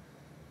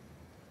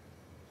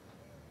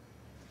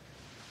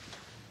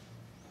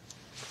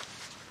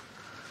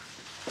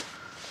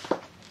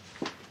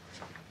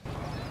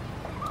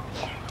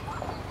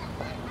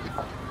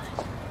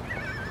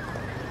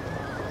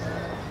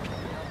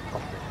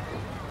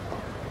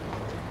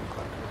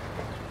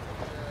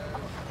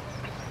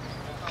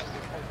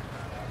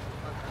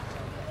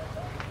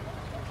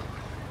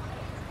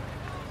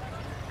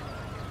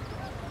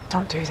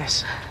 Don't do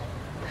this.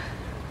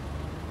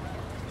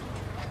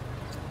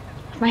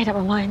 I've made up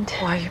my mind.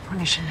 Why are you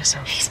punishing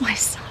yourself? He's my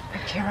son.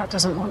 But Kira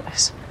doesn't want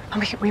this. And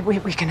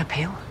we can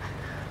appeal.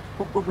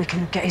 We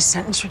can get his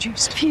sentence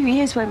reduced. A few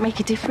years won't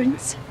make a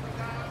difference.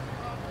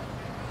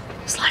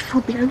 His life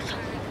will be over.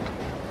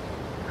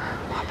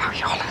 What about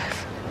your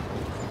life?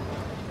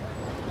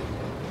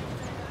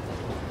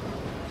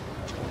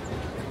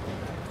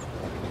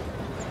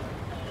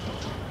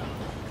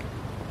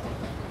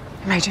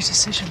 You made your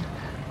decision,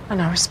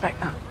 and I respect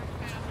that.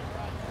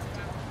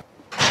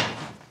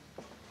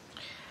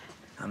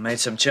 I made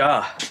some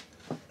char.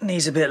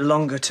 Needs a bit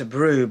longer to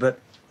brew, but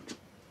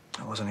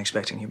I wasn't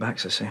expecting you back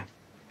so soon.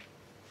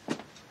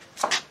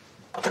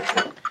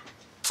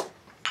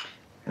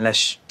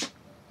 Unless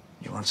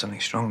you want something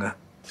stronger.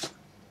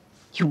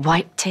 You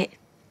wiped it.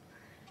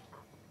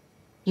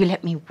 You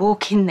let me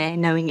walk in there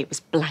knowing it was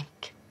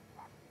blank.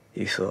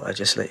 You thought I'd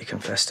just let you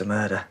confess to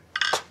murder.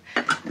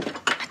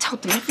 I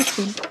told them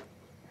everything.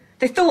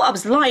 They thought I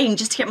was lying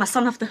just to get my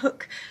son off the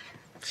hook.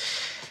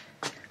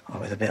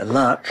 Well, with a bit of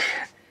luck,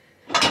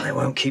 they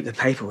won't keep the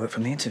paperwork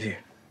from the interview.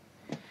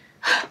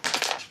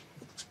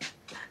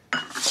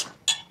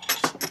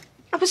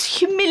 I was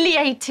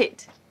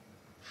humiliated.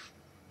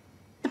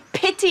 The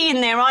pity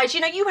in their eyes. You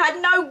know, you had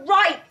no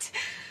right.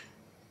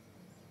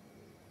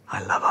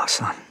 I love our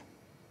son.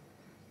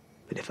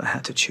 But if I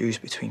had to choose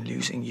between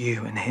losing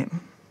you and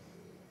him,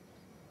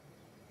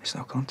 there's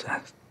no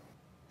contest.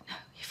 No,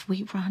 if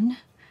we run,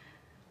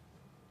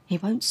 he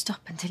won't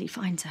stop until he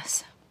finds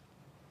us.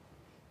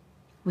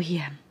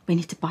 We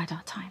need to bide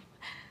our time.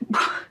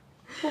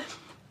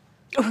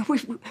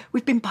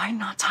 We've been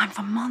biding our time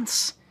for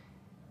months.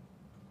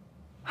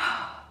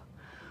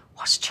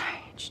 What's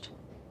changed?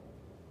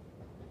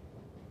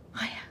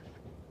 I have.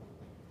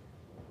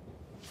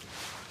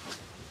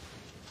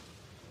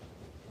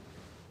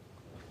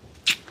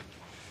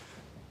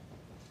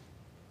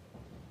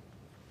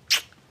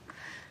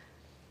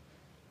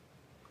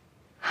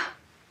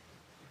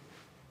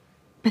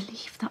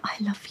 Believe that I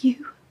love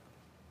you.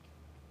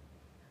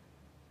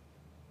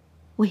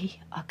 We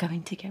are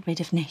going to get rid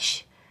of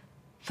Nish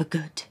for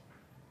good.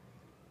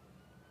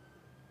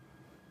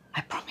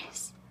 I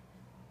promise.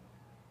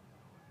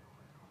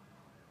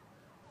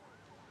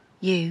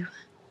 You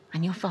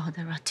and your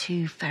father are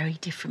two very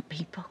different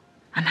people.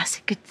 And that's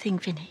a good thing,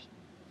 Vinny.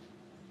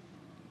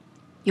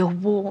 You're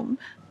warm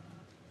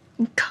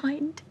and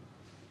kind.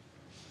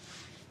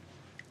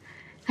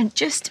 And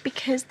just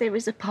because there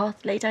is a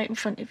path laid out in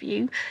front of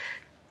you,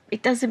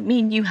 it doesn't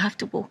mean you have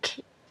to walk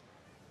it.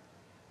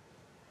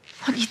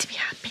 I want you to be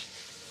happy.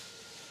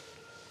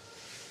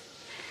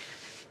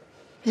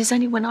 It is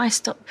only when I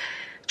stopped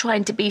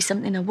trying to be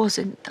something I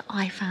wasn't that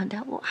I found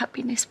out what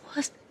happiness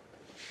was.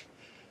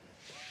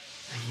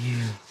 Are you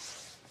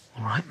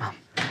all right, Mum?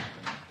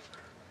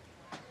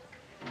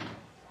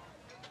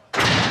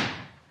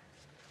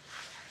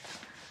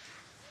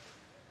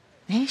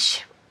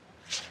 Nish?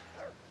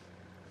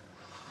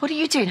 What are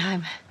you doing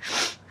home?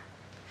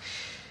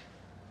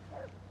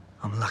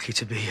 I'm lucky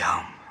to be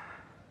home.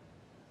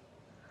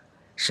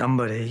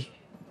 Somebody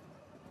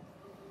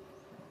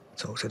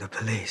talk to the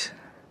police.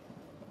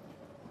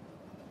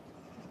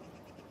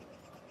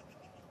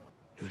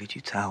 Who did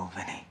you tell,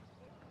 Vinny?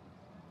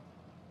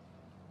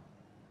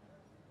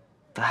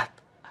 Dad,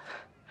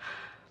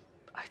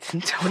 I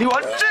didn't tell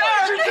anyone. It was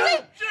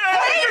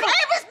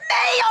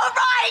me, all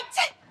right!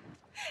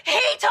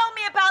 He told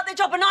me about the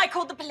job and I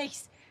called the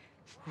police.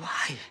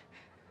 Why?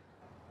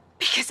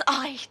 Because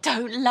I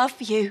don't love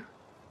you.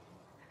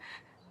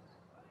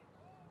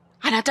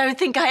 And I don't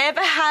think I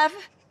ever have.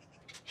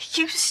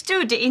 You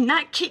stood in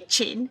that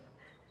kitchen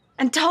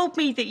and told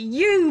me that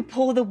you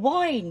pour the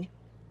wine,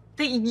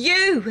 that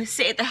you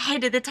sit at the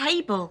head of the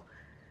table.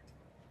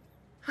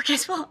 Well,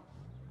 guess what?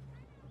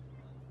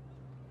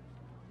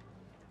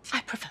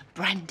 I prefer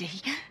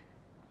brandy.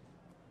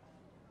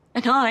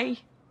 And I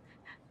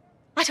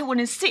don't want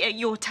to sit at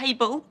your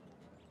table.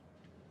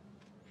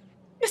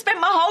 I spent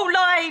my whole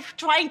life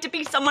trying to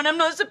be someone I'm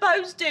not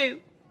supposed to.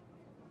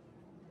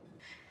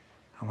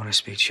 I want to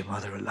speak to your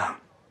mother alone.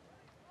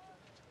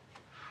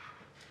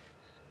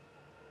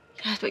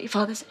 That's what your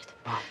father said.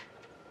 Mum.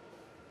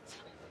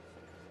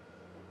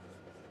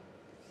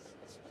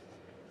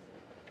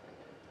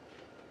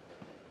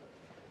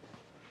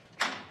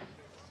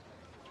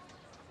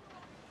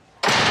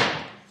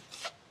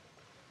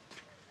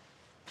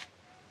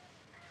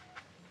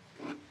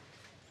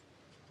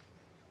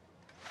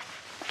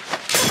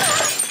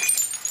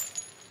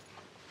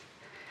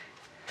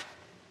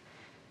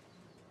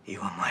 You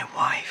are my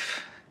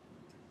wife.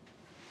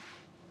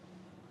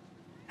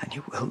 And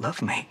you will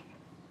love me.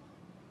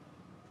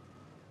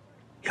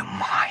 You're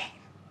mine.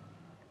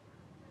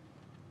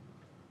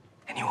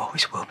 And you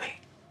always will be.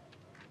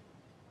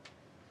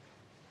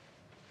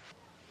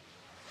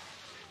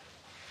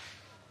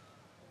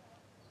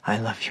 I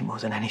love you more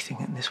than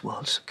anything in this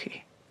world,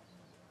 Suki.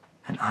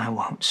 And I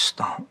won't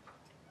stop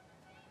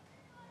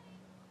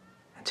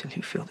until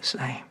you feel the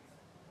same.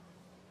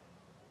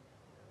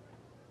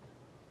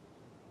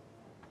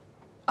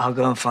 I'll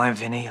go and find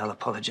Vinny, I'll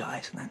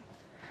apologize, and then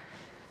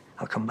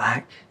I'll come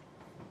back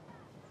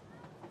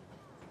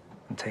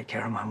and take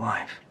care of my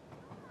wife.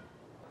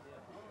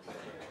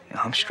 You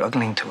know, I'm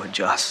struggling to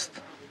adjust.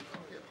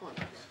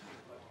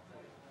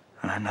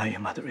 And I know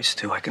your mother is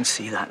too, I can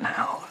see that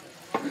now.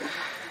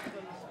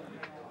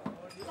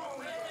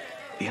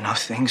 You know,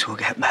 things will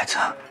get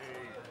better.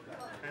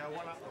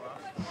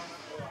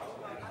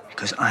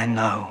 Because I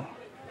know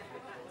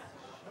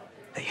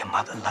that your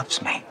mother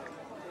loves me.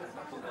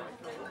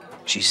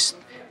 She's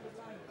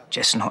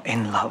just not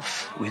in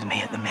love with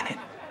me at the minute.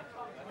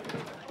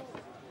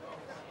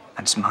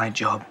 And it's my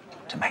job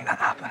to make that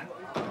happen.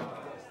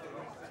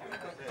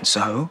 And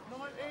so,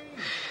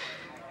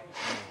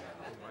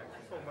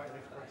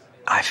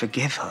 I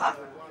forgive her.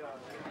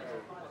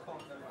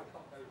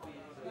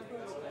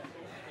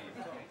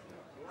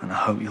 And I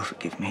hope you'll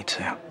forgive me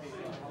too.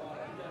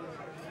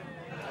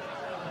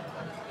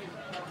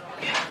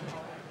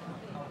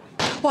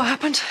 What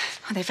happened?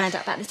 Oh, they found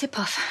out about the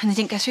tip-off and they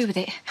didn't go through with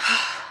it.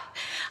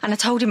 And I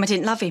told him I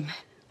didn't love him.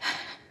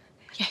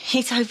 Yeah,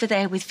 he's over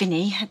there with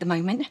Vinny at the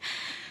moment.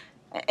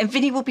 And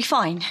Vinny will be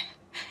fine.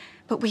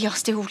 But we are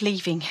still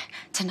leaving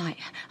tonight,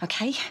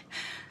 OK?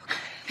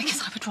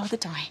 Because I would rather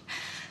die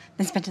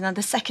than spend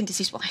another second as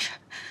his wife.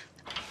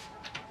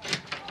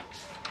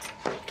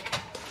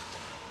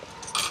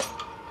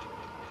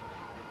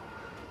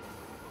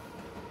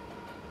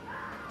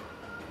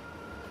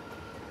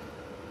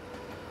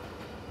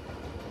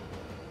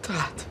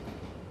 Dad.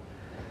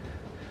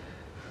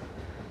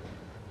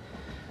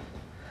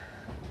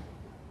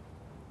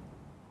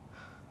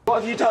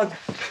 What have you done?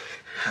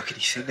 How could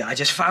you think that I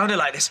just found her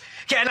like this?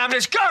 Get an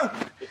ambulance, go!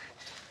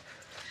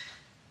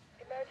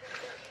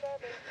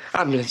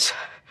 Ambulance.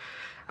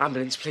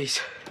 Ambulance,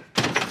 please.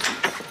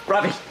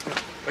 Ravi,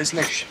 where's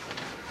Nish?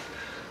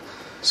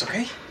 It's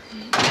okay?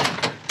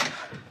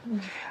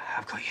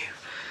 I've got you.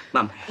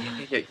 Mum,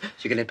 you're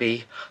gonna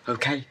be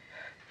okay.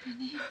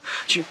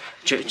 Do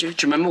you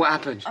remember what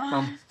happened,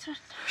 Mum?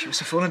 She must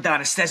have fallen down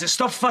the stairs.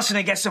 Stop fussing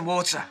and get some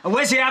water. And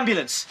where's the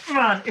ambulance?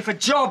 Man, if a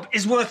job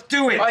is worth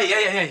doing... Oh,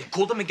 yeah.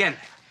 Call them again.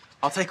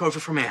 I'll take over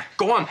from here.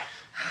 Go on.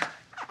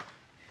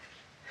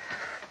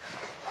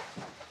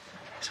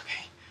 It's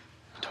okay.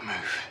 Don't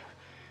move.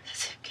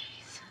 It's okay.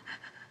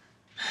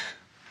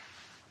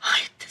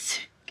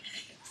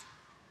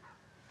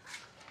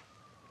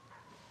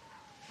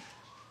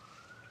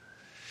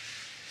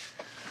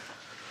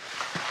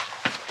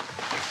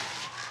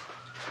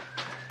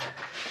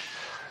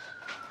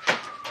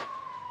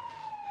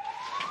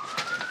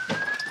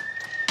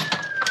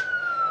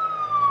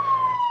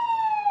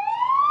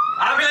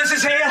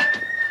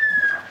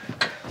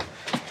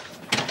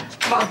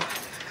 Mum,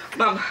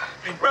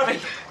 Ravi.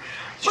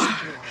 She's gonna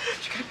be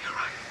all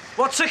right.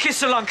 What took you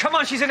so long? Come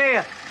on, she's in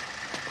here.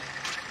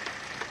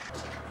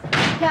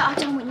 Look, I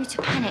don't want you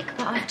to panic,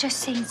 but I've just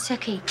seen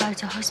Suki go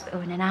to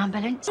hospital in an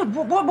ambulance.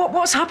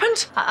 What's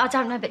happened? I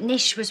don't know, but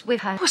Nish was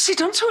with her. What's he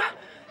done to her?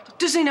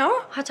 Does he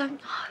know? I don't know.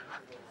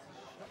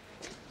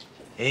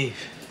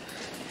 Eve.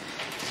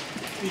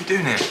 What are you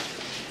doing here?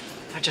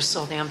 I just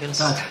saw the ambulance.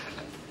 Dad.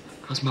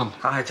 How's Mum?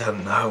 I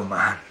don't know,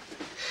 man.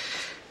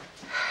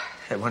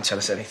 They won't tell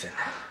us anything.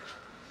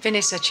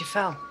 Vinny said she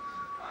fell.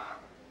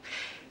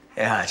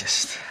 Yeah, I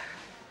just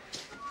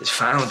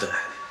found her.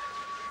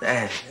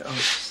 There.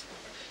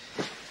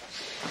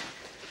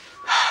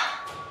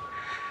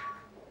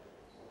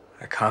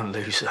 I can't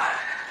lose her.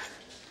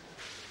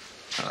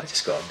 I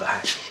just got her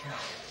back.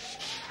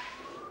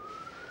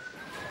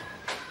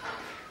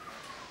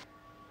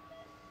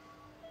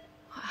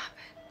 What happened?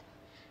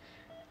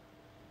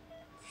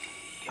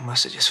 You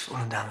must have just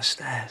fallen down the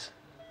stairs.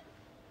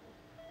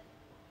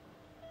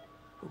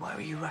 But why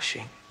were you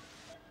rushing?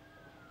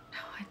 No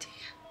idea.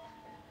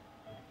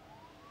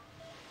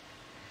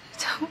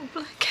 Total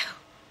blackout.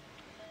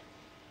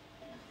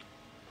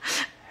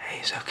 Hey,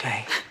 it's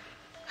okay.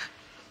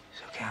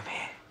 It's okay, I'm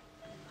here.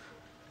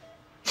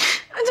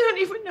 I don't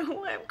even know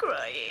why I'm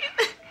crying.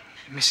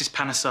 Mrs.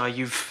 Panesar,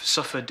 you've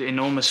suffered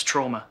enormous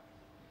trauma.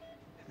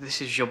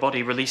 This is your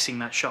body releasing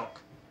that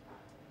shock.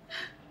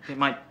 It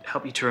might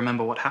help you to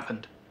remember what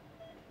happened.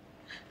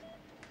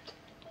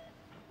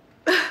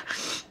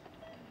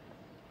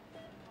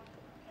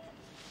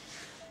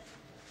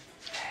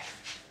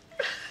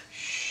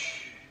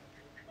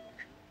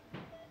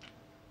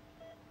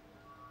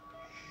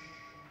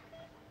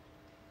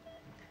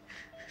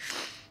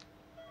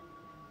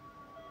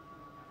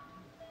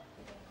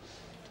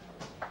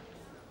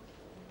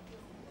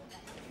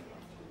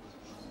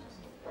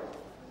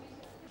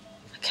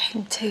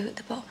 Came to at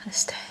the bottom of the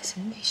stairs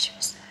and Nisha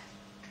was there.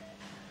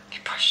 He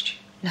pushed you?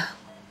 No.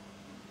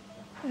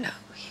 No,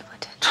 he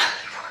wouldn't.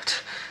 He would.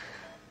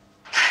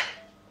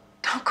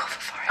 Don't cover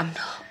for him. I'm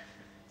not.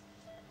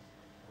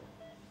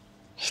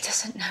 He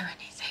doesn't know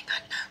anything. I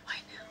know by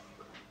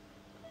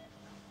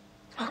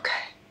now.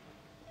 Okay.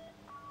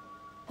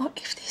 What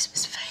if this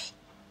was fate?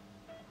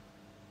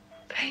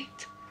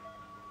 Fate?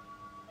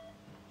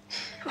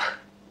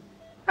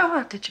 How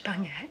hard did you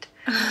bang your head?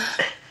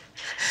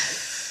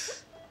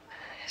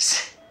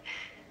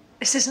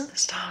 This isn't the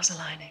stars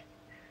aligning.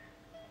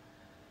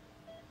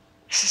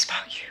 This is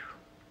about you.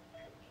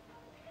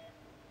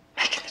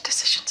 Making the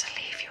decision to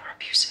leave your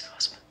abusive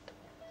husband.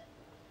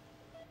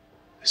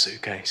 The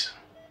suitcase.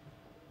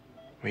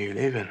 Where are you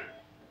leaving?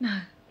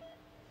 No.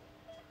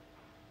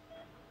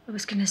 I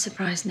was going to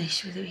surprise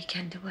Nish with a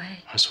weekend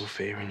away. I saw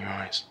fear in your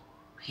eyes.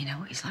 You know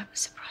what he's like with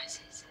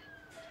surprises.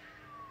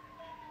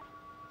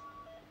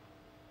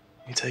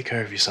 You take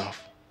care of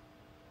yourself.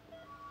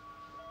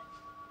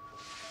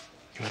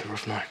 You had a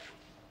rough night.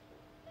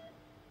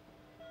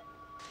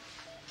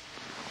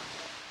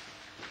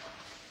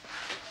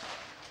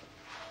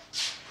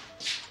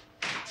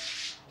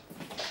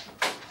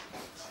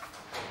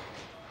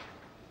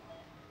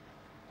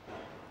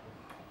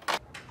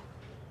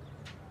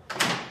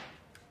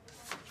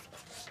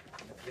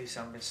 The police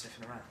haven't been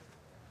sniffing around.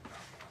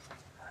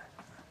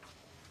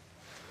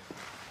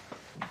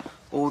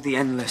 All the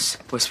endless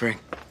whispering.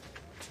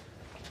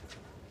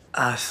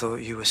 I thought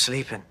you were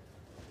sleeping.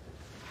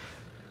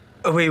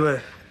 We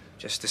were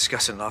just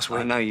discussing last week.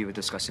 I know you were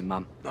discussing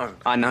Mum. No.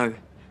 I know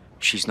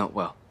she's not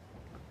well.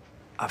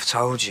 I've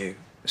told you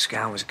the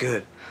scan was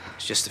good.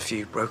 It's just a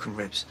few broken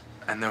ribs.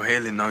 And they'll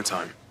heal in no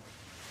time.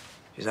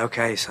 She's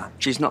okay, son.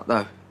 She's not,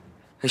 though,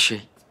 is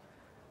she?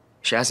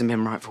 She hasn't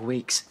been right for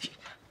weeks.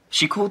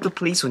 She called the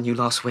police on you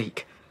last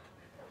week.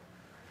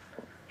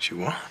 She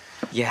what?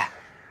 Yeah.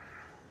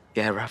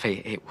 Yeah,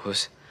 Ravi, it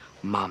was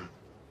Mum.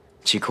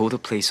 She called the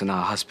police on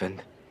our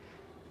husband.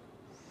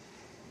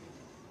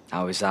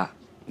 How is that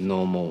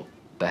normal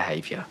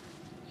behaviour?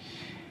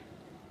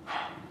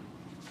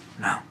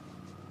 No.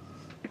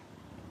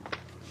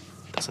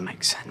 Doesn't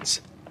make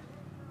sense.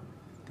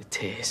 The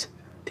tears,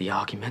 the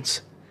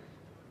arguments.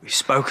 We've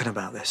spoken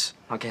about this.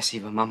 I guess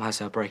even Mum has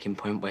her breaking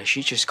point where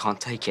she just can't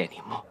take it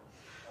anymore.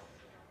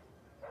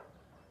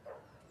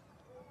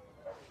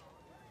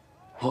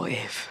 What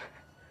if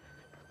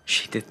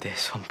she did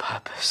this on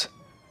purpose?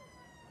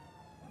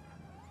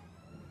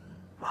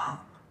 What?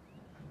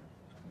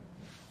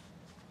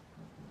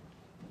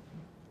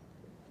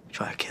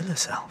 Try to kill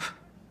herself?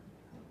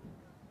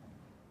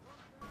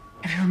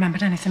 Have you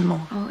remembered anything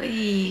more? Oh,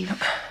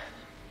 Eve.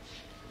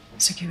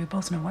 Suki, we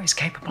both know what he's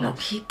capable Look, of.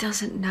 he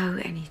doesn't know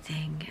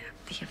anything.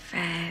 The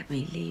affair,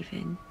 me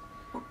leaving.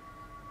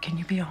 Can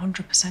you be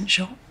 100%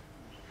 sure?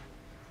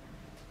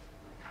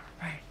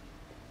 Right.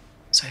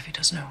 So if he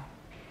does know,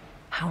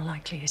 how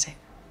likely is it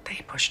that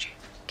he pushed you,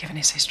 given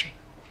his history?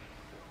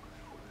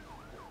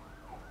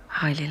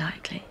 Highly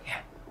likely. Yeah.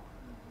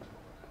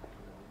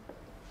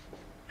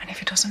 And if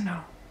he doesn't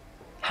know,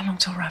 how long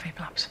till Ravi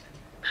blabs?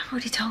 I've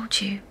already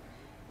told you.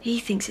 He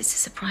thinks it's a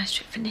surprise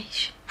trip for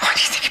Nish. Why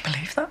do you think he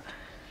believed that?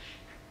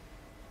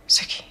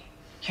 Suki,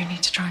 you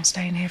need to try and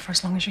stay in here for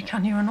as long as you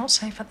can. You are not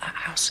safe at that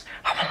house.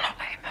 I will not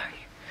let him hurt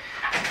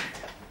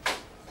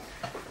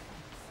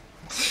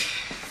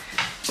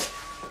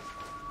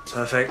you.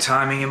 Perfect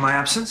timing in my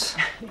absence.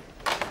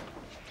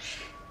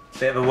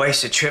 Bit of a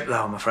wasted trip,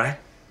 though, I'm afraid.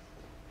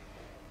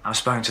 I've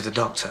spoken to the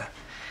doctor.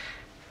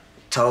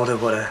 Told her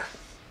what a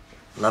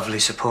lovely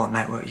support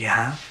network you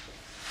have.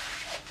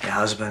 Your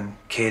husband,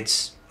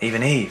 kids,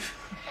 even Eve.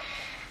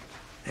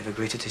 They've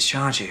agreed to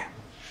discharge you.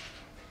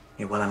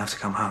 You're well enough to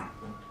come home.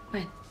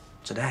 When?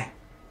 Today.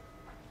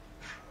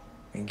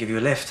 We can give you a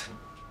lift.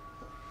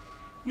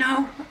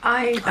 No,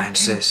 I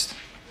insist.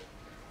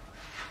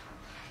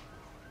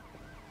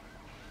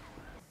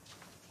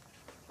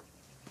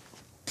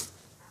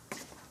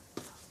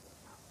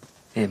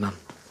 Here, Mum.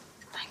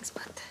 Thanks,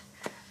 bud.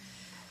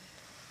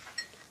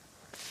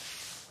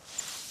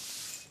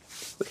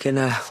 We can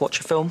watch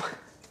a film.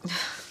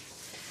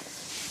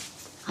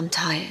 I'm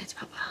tired,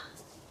 Papa.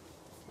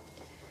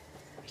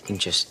 We can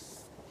just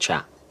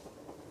chat.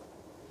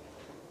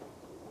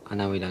 I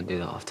know we don't do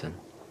that often.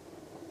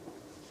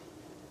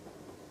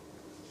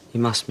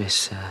 You must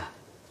miss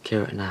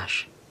Kira and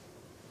Ash.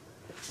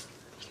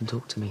 You can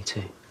talk to me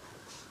too.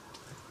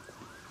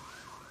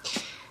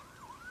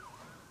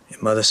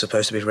 Your mother's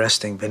supposed to be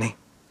resting, Vinny.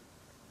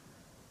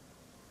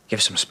 Give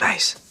her some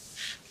space.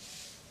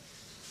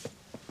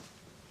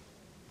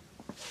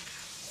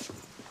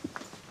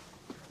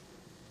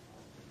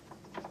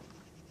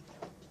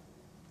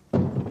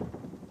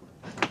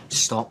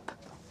 Stop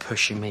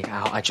pushing me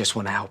out. I just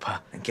want to help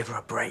her. And give her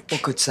a break.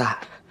 What good's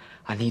that?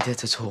 I need her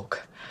to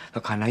talk.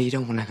 Look, I know you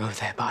don't want to go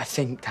there, but I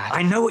think, Dad...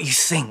 I know what you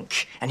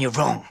think, and you're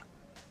wrong.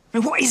 I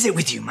mean, what is it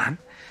with you, man?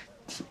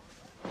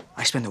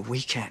 I spend the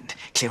weekend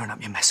clearing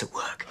up your mess at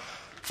work,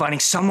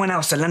 finding someone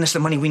else to lend us the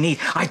money we need.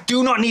 I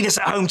do not need us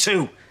at home,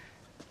 too.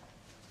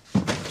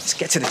 Let's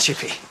get to the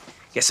chippy,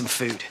 get some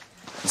food,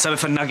 and something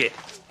for Nugget.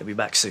 He'll be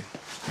back soon.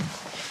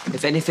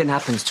 If anything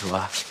happens to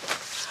her,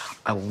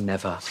 I will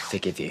never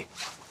forgive you.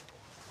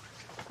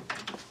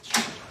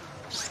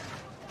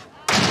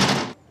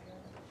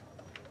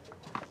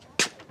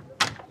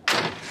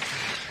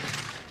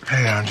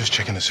 Hey, I'm just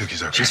checking that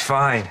Suki's okay. She's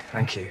fine,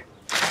 thank you.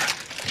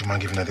 Do you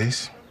mind giving her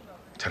these?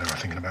 Tell her I'm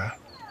thinking about her.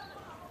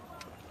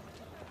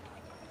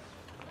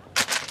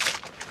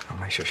 I'll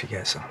make sure she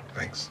gets some.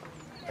 Thanks.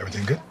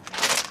 Everything good?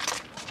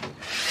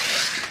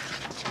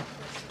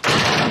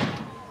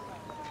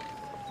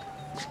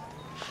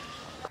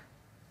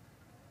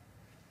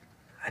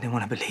 I didn't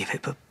want to believe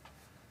it,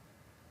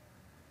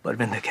 but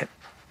Linda kept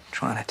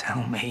trying to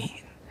tell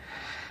me.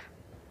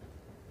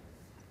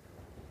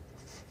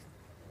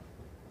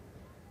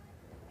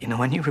 You know,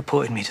 when you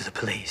reported me to the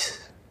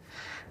police,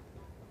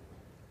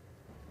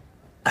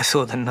 I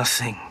thought that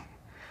nothing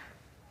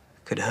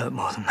could hurt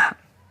more than that.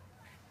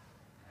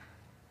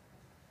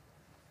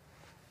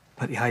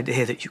 But the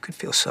idea that you could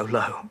feel so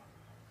low,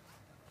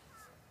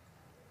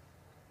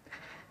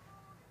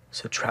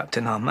 so trapped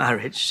in our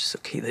marriage,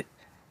 Suki, that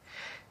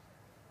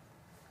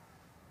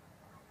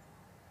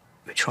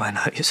you try and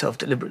hurt yourself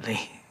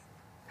deliberately.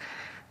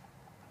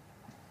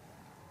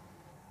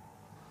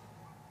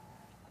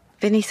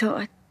 Vinny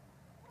thought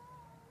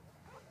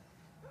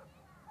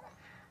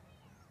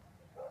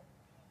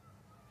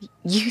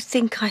You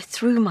think I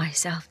threw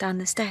myself down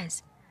the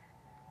stairs?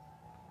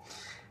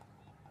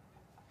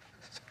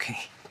 It's okay.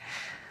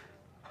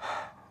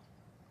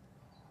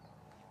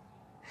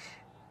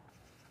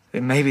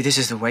 Maybe this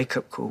is the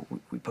wake-up call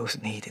we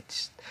both needed.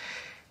 Just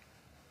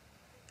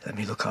let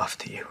me look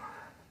after you.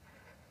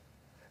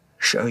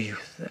 Show you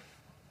that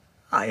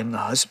I am the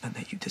husband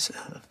that you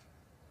deserve.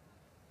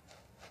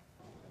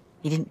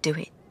 You didn't do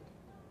it.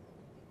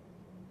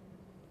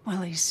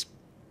 Well, he's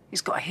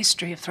got a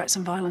history of threats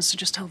and violence, so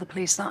just tell the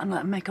police that and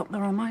let them make up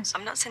their own minds.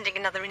 I'm not sending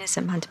another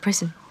innocent man to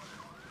prison.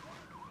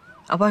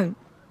 I won't.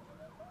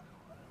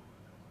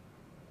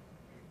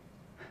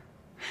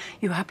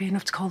 You were happy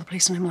enough to call the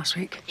police on him last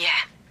week? Yeah,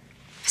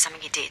 for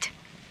something he did.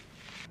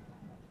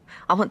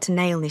 I want to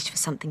nail Nish for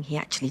something he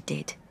actually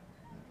did.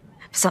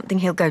 For something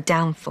he'll go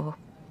down for.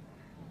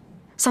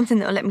 Something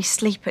that'll let me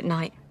sleep at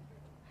night.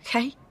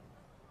 Okay?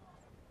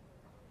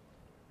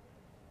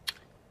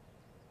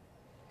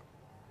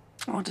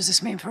 What does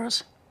this mean for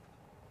us?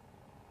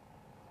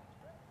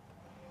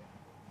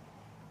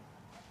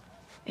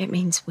 It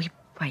means we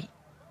wait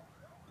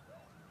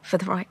for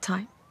the right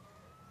time.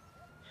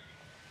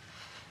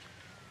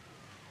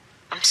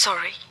 I'm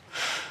sorry.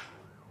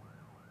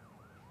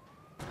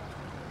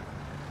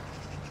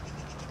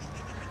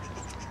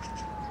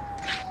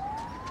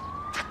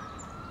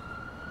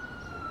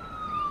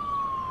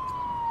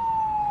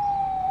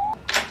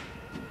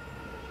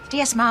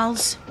 DS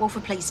Miles,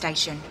 Walford Police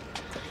Station.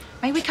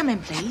 May we come in,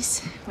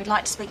 please? We'd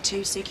like to speak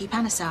to Suki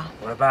Panesar.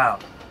 What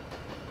about?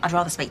 I'd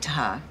rather speak to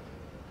her.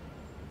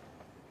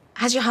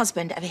 Has your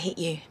husband ever hit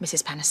you,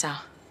 Mrs. Panesar?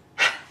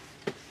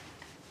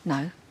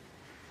 No.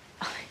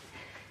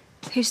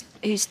 Who's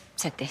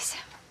said this?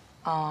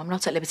 Oh, I'm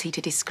not at liberty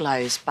to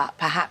disclose, but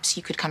perhaps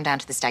you could come down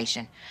to the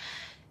station.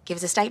 Give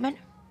us a statement?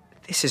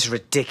 This is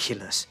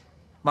ridiculous.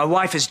 My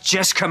wife has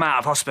just come out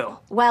of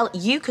hospital. Well,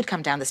 you could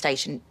come down the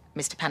station,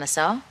 Mr.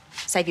 Panesar.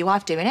 Save your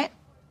wife doing it.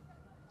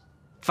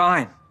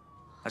 Fine.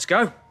 Let's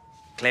go.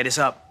 Clear this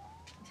up.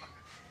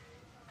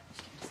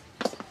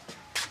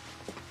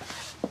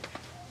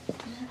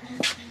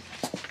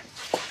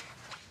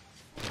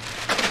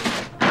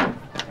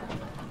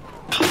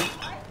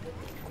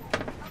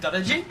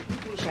 Dadaji?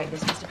 Appreciate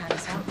this, Mr.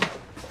 Panesar.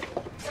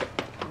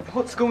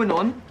 What's going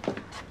on?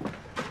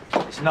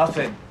 It's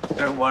nothing.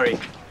 Don't worry.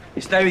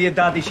 You stay with your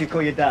dad, you should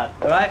call your dad,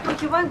 all right?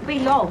 Look, it won't be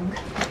long.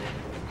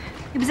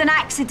 It was an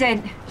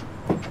accident.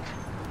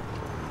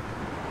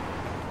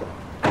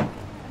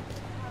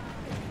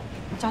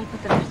 चल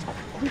पुत्र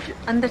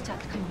अंदर चल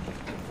come on.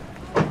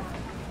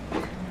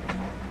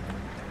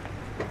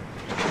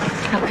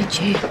 How could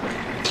you?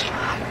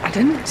 I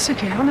didn't,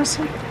 Suki,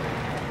 honestly.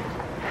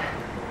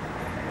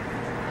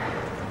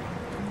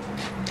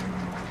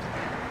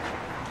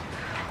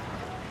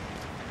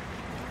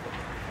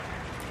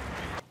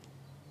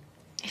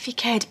 If you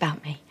cared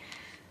about me,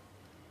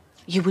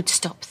 you would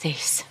stop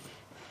this.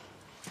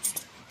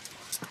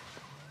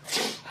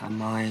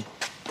 Am I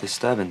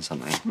disturbing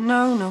something?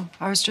 No.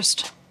 I was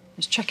just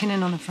checking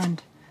in on a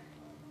friend.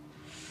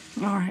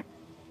 All right.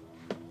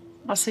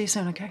 I'll see you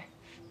soon, okay?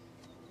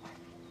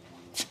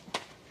 It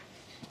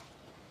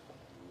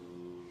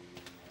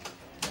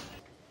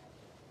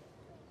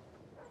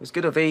was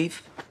good of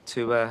Eve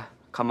to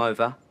come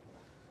over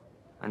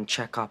and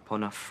check up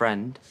on a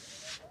friend.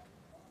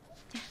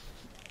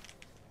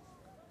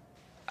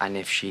 And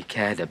if she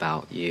cared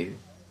about you,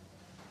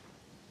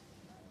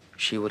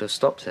 she would have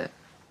stopped it.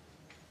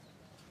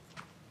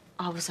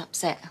 I was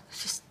upset. I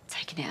was just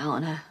taking it out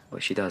on her. Well,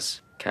 she does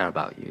care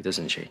about you,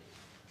 doesn't she?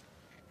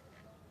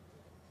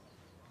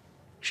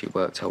 She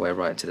worked her way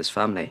right into this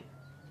family.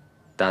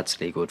 Dad's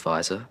legal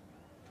advisor.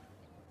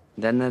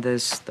 Then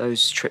there's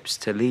those trips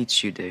to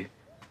Leeds you do.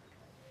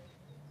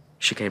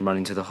 She came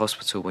running to the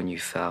hospital when you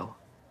fell.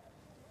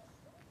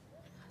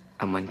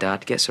 And when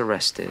Dad gets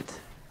arrested,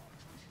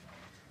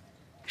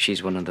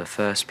 she's one of the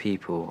first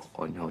people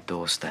on your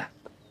doorstep.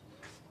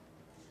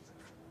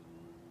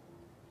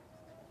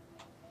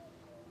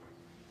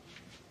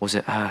 Was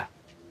it her?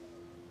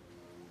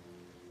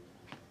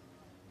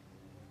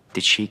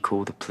 Did she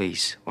call the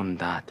police on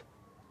Dad?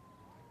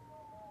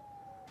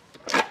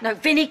 No,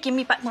 Vinny, give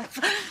me back my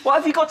phone. What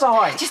have you got to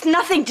hide? Just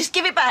nothing. Just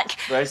give it back.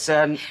 There's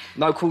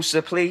no calls to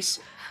the police,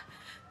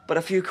 but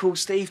a few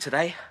calls to Eve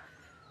today.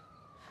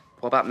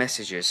 What about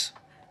messages?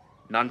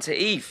 None to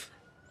Eve.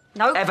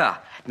 No. Ever.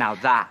 Now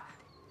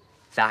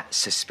that's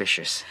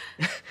suspicious.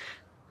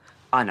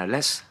 I know.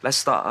 Let's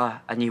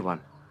start a new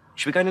one.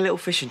 Should we go on a little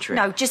fishing trip?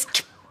 No,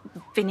 just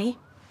Vinny.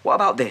 What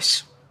about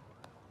this?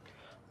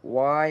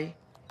 Why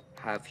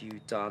have you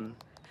done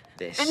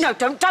this? No,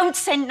 don't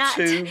send that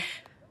to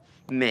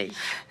me.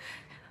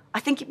 I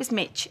think it was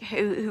Mitch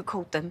who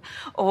called them,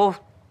 or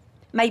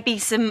maybe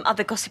some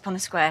other gossip on the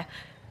square.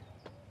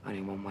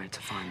 Only one way to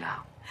find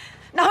out.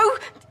 No.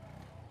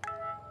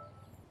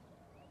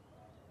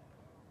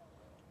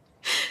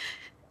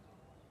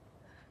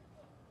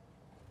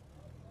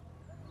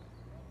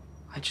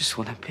 I just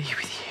want to be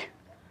with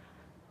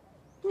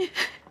you.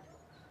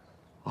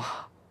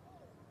 Oh.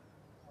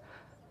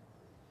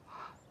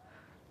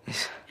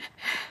 Is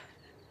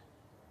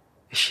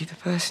she the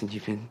person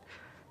you've been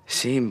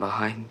seeing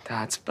behind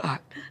Dad's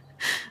back?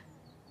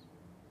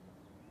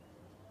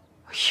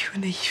 Are you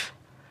and Eve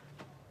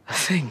a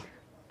thing?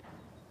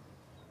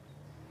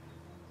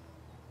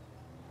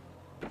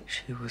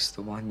 She was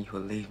the one you were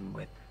leaving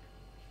with.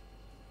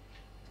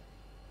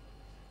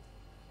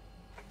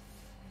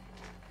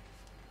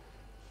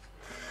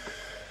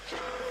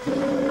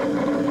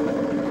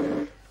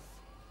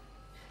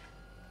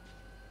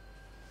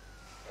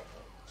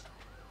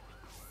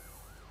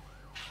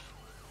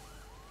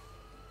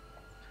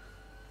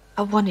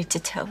 I wanted to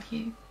tell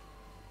you.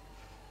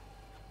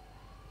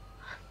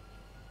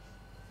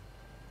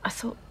 I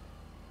thought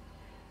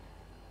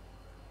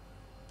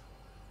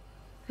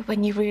that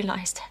when you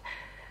realised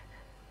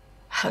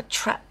how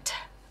trapped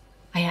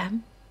I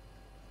am,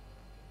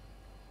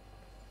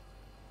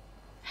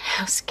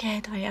 how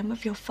scared I am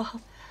of your father,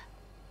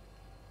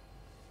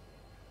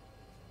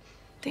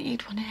 that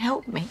you'd want to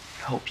help me.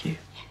 Help you?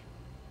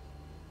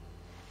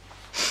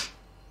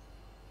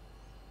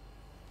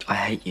 I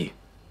hate you.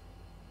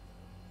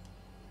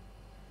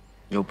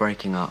 You're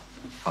breaking up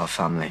our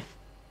family.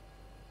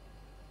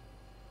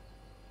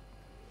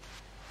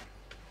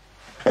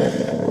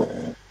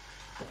 And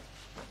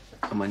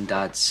when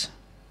Dad's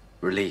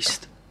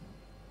released,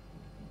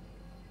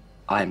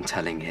 I'm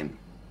telling him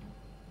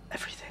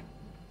everything.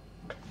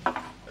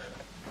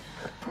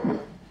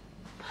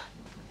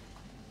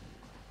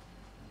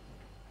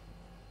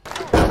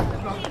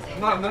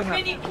 No.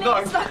 Vinny,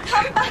 please,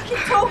 come back and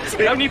talk to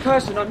me. The only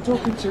person I'm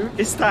talking to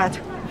is Dad.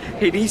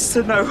 He needs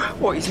to know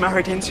what he's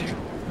married into.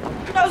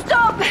 No,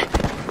 stop!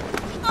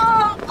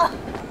 Oh.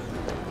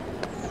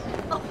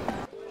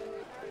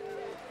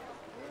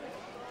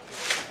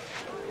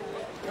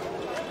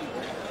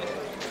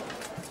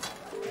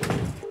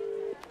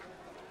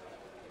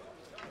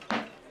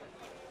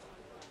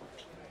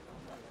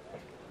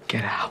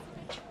 Get out.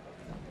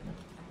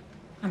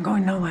 I'm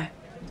going nowhere.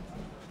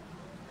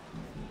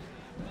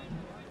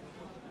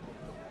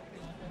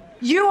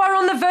 You are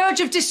on the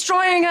verge of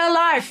destroying her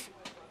life.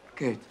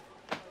 Good.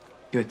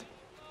 Good.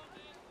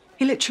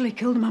 He literally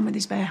killed a man with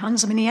his bare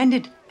hands. I mean, he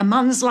ended a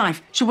man's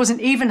life. She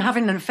wasn't even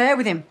having an affair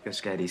with him. You're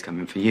scared he's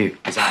coming for you.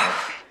 Is that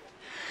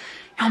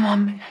it? Your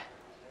mum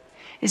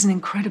is an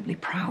incredibly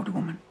proud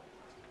woman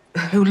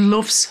who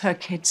loves her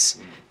kids.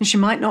 And she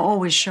might not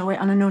always show it,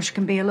 and I know she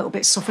can be a little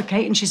bit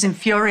suffocating. She's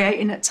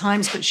infuriating at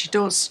times, but she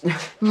does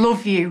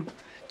love you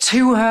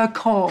to her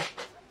core.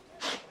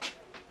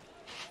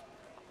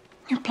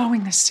 You're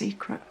blowing this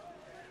secret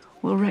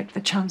will wreck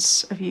the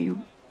chance of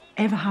you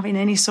ever having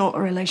any sort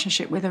of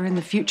relationship with her in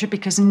the future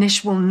because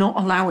Nish will not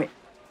allow it.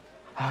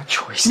 Our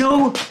choice.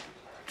 No,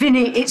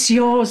 Vinny, it's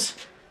yours.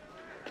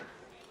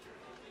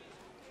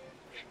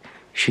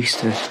 She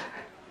stood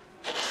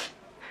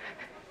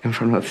in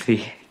front of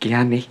the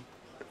Gianni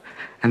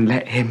and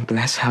let him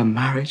bless her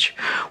marriage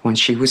when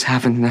she was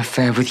having an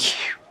affair with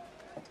you.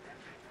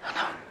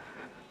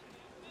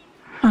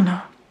 I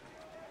know.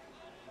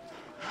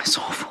 It's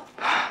awful.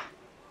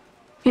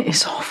 It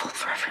is awful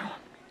for everyone.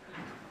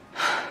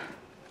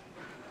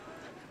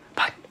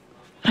 But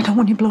I don't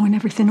want you blowing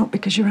everything up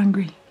because you're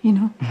angry, you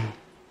know?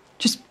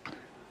 Just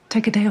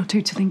take a day or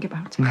two to think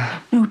about it.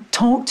 No,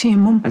 talk to your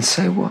mum. And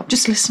say what?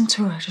 Just listen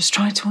to her. Just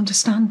try to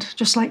understand,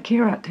 just like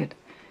Kirat did.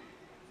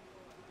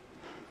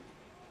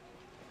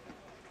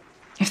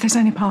 If there's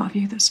any part of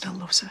you that still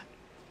loves her,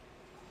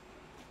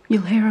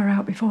 you'll hear her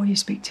out before you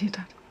speak to your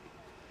dad.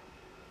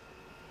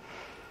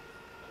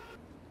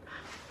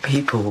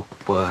 People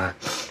were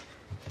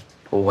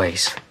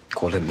always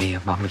calling me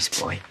a mummy's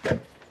boy,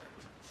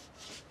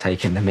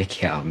 taking the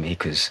mickey out of me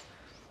because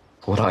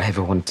all I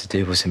ever wanted to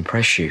do was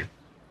impress you.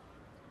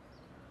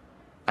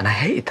 And I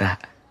hated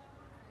that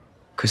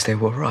because they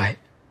were right.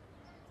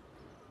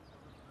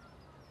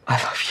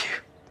 I love you.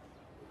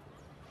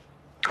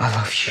 I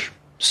love you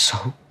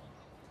so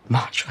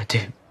much, I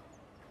do.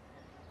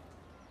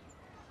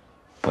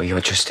 But you're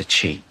just a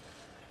cheat.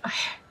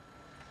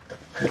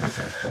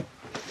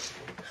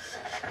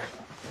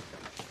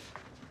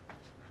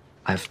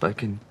 I've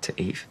spoken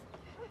to Eve.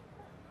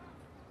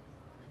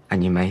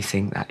 And you may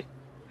think that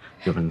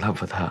you're in love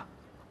with her.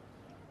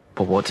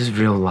 But what does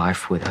real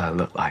life with her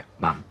look like,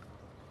 Mum?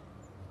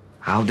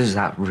 How does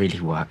that really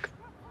work?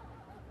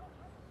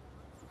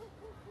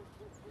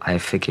 I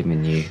have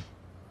forgiven you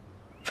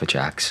for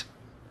Jax,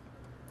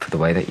 for the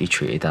way that you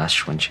treated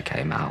Ash when she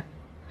came out,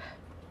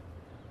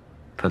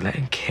 for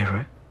letting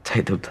Kira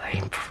take the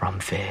blame from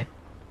Veer.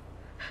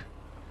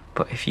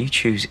 But if you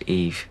choose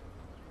Eve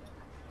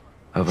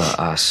over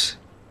us,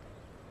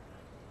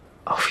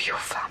 over your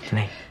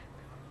family,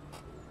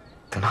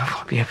 then I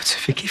won't be able to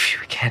forgive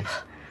you again.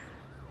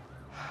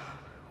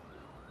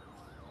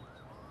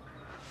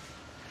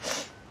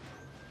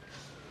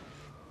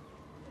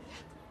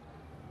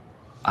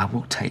 I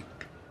will take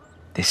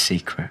this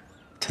secret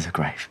to the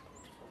grave.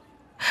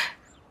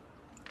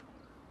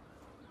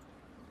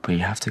 But you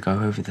have to go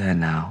over there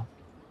now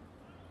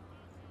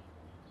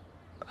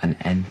and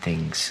end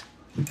things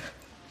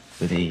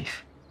with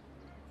Eve.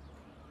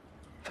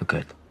 For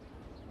good.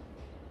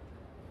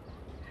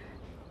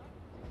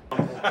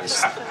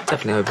 It's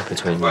definitely over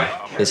between you,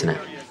 isn't it?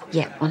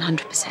 Yeah,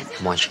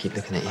 100%. Why does she keep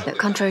looking at you? Look,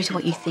 contrary to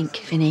what you think,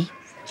 Vinny,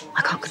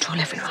 I can't control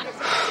everyone.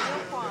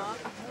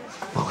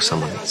 Well,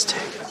 someone needs to.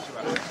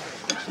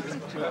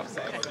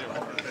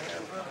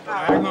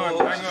 Hang on.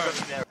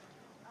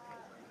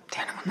 The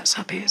only one that's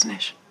happy is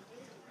Nish.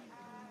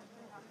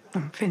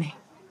 And Vinny.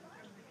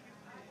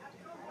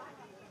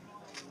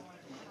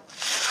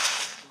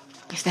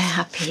 If they're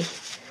happy,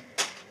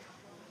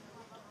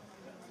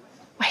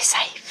 we're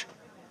safe.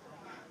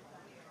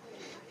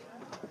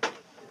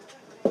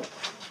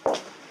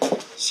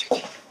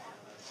 Suki.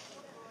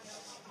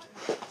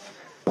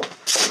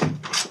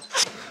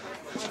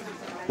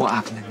 What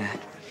happened in there?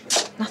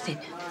 Nothing.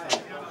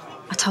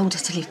 I told her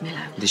to leave me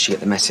alone. Did she get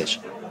the message?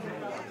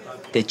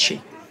 Did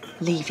she?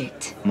 Leave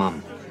it.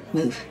 Mum.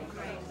 Move.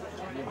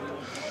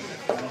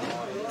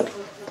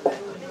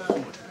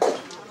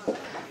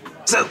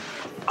 So,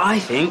 I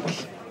think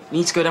we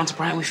need to go down to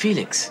Brighton with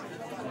Felix.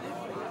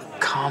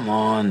 Come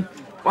on.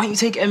 Why don't you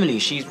take Emily?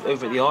 She's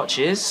over at the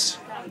Arches.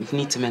 We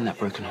need to mend that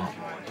broken heart.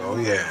 Oh,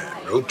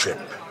 yeah. Road trip.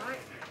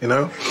 You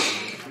know?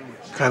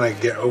 Kind of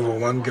get over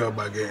one girl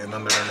by getting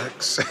under the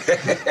next.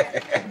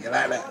 You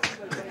like that?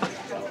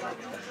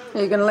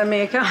 Are you going to lend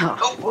me a car?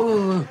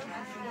 Oh,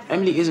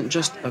 Emily isn't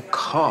just a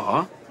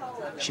car.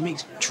 She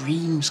makes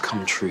dreams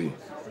come true.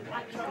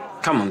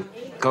 Come on,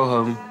 go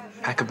home,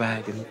 pack a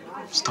bag, and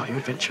start your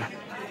adventure.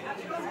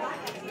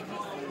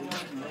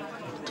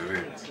 Do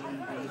it.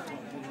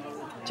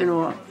 Do you know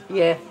what?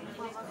 Yeah.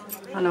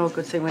 I know a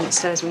good thing when it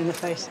stares me in the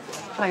face.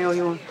 I owe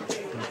you one.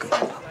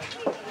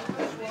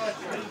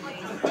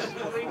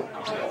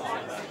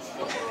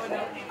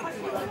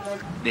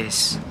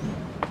 This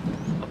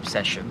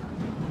obsession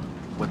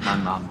with my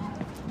mum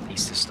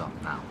needs to stop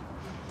now.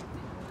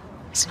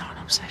 It's not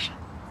an obsession.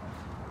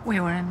 We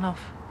were in love.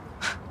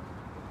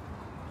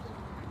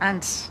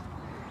 And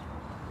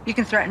you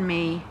can threaten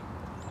me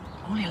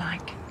all you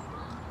like.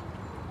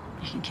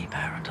 You can keep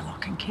her under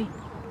lock and key.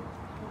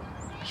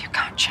 But you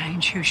can't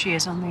change who she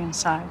is on the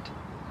inside.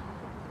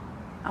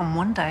 And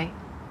one day,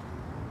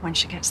 when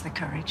she gets the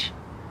courage,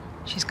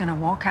 she's going to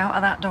walk out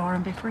of that door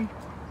and be free.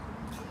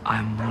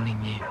 I'm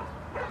warning you.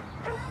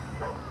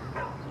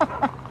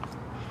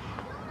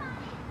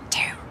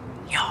 Do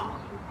your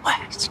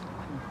worst.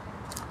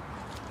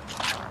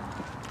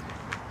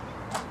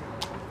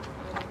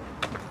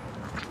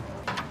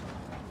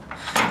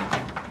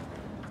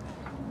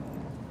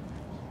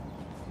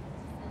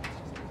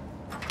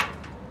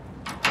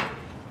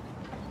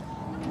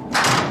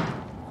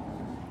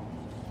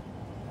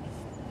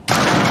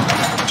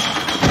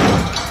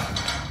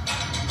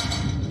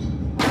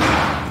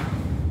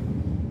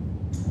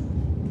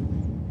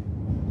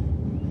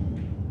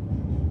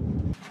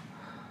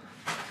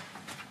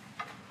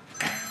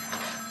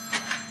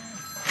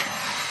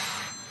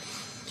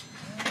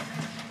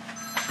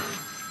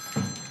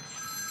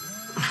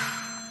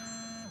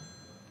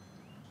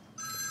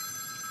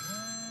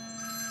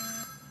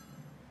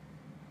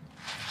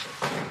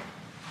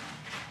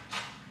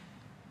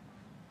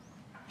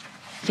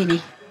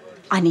 Vinny,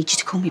 I need you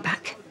to call me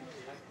back.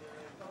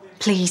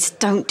 Please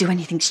don't do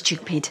anything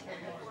stupid.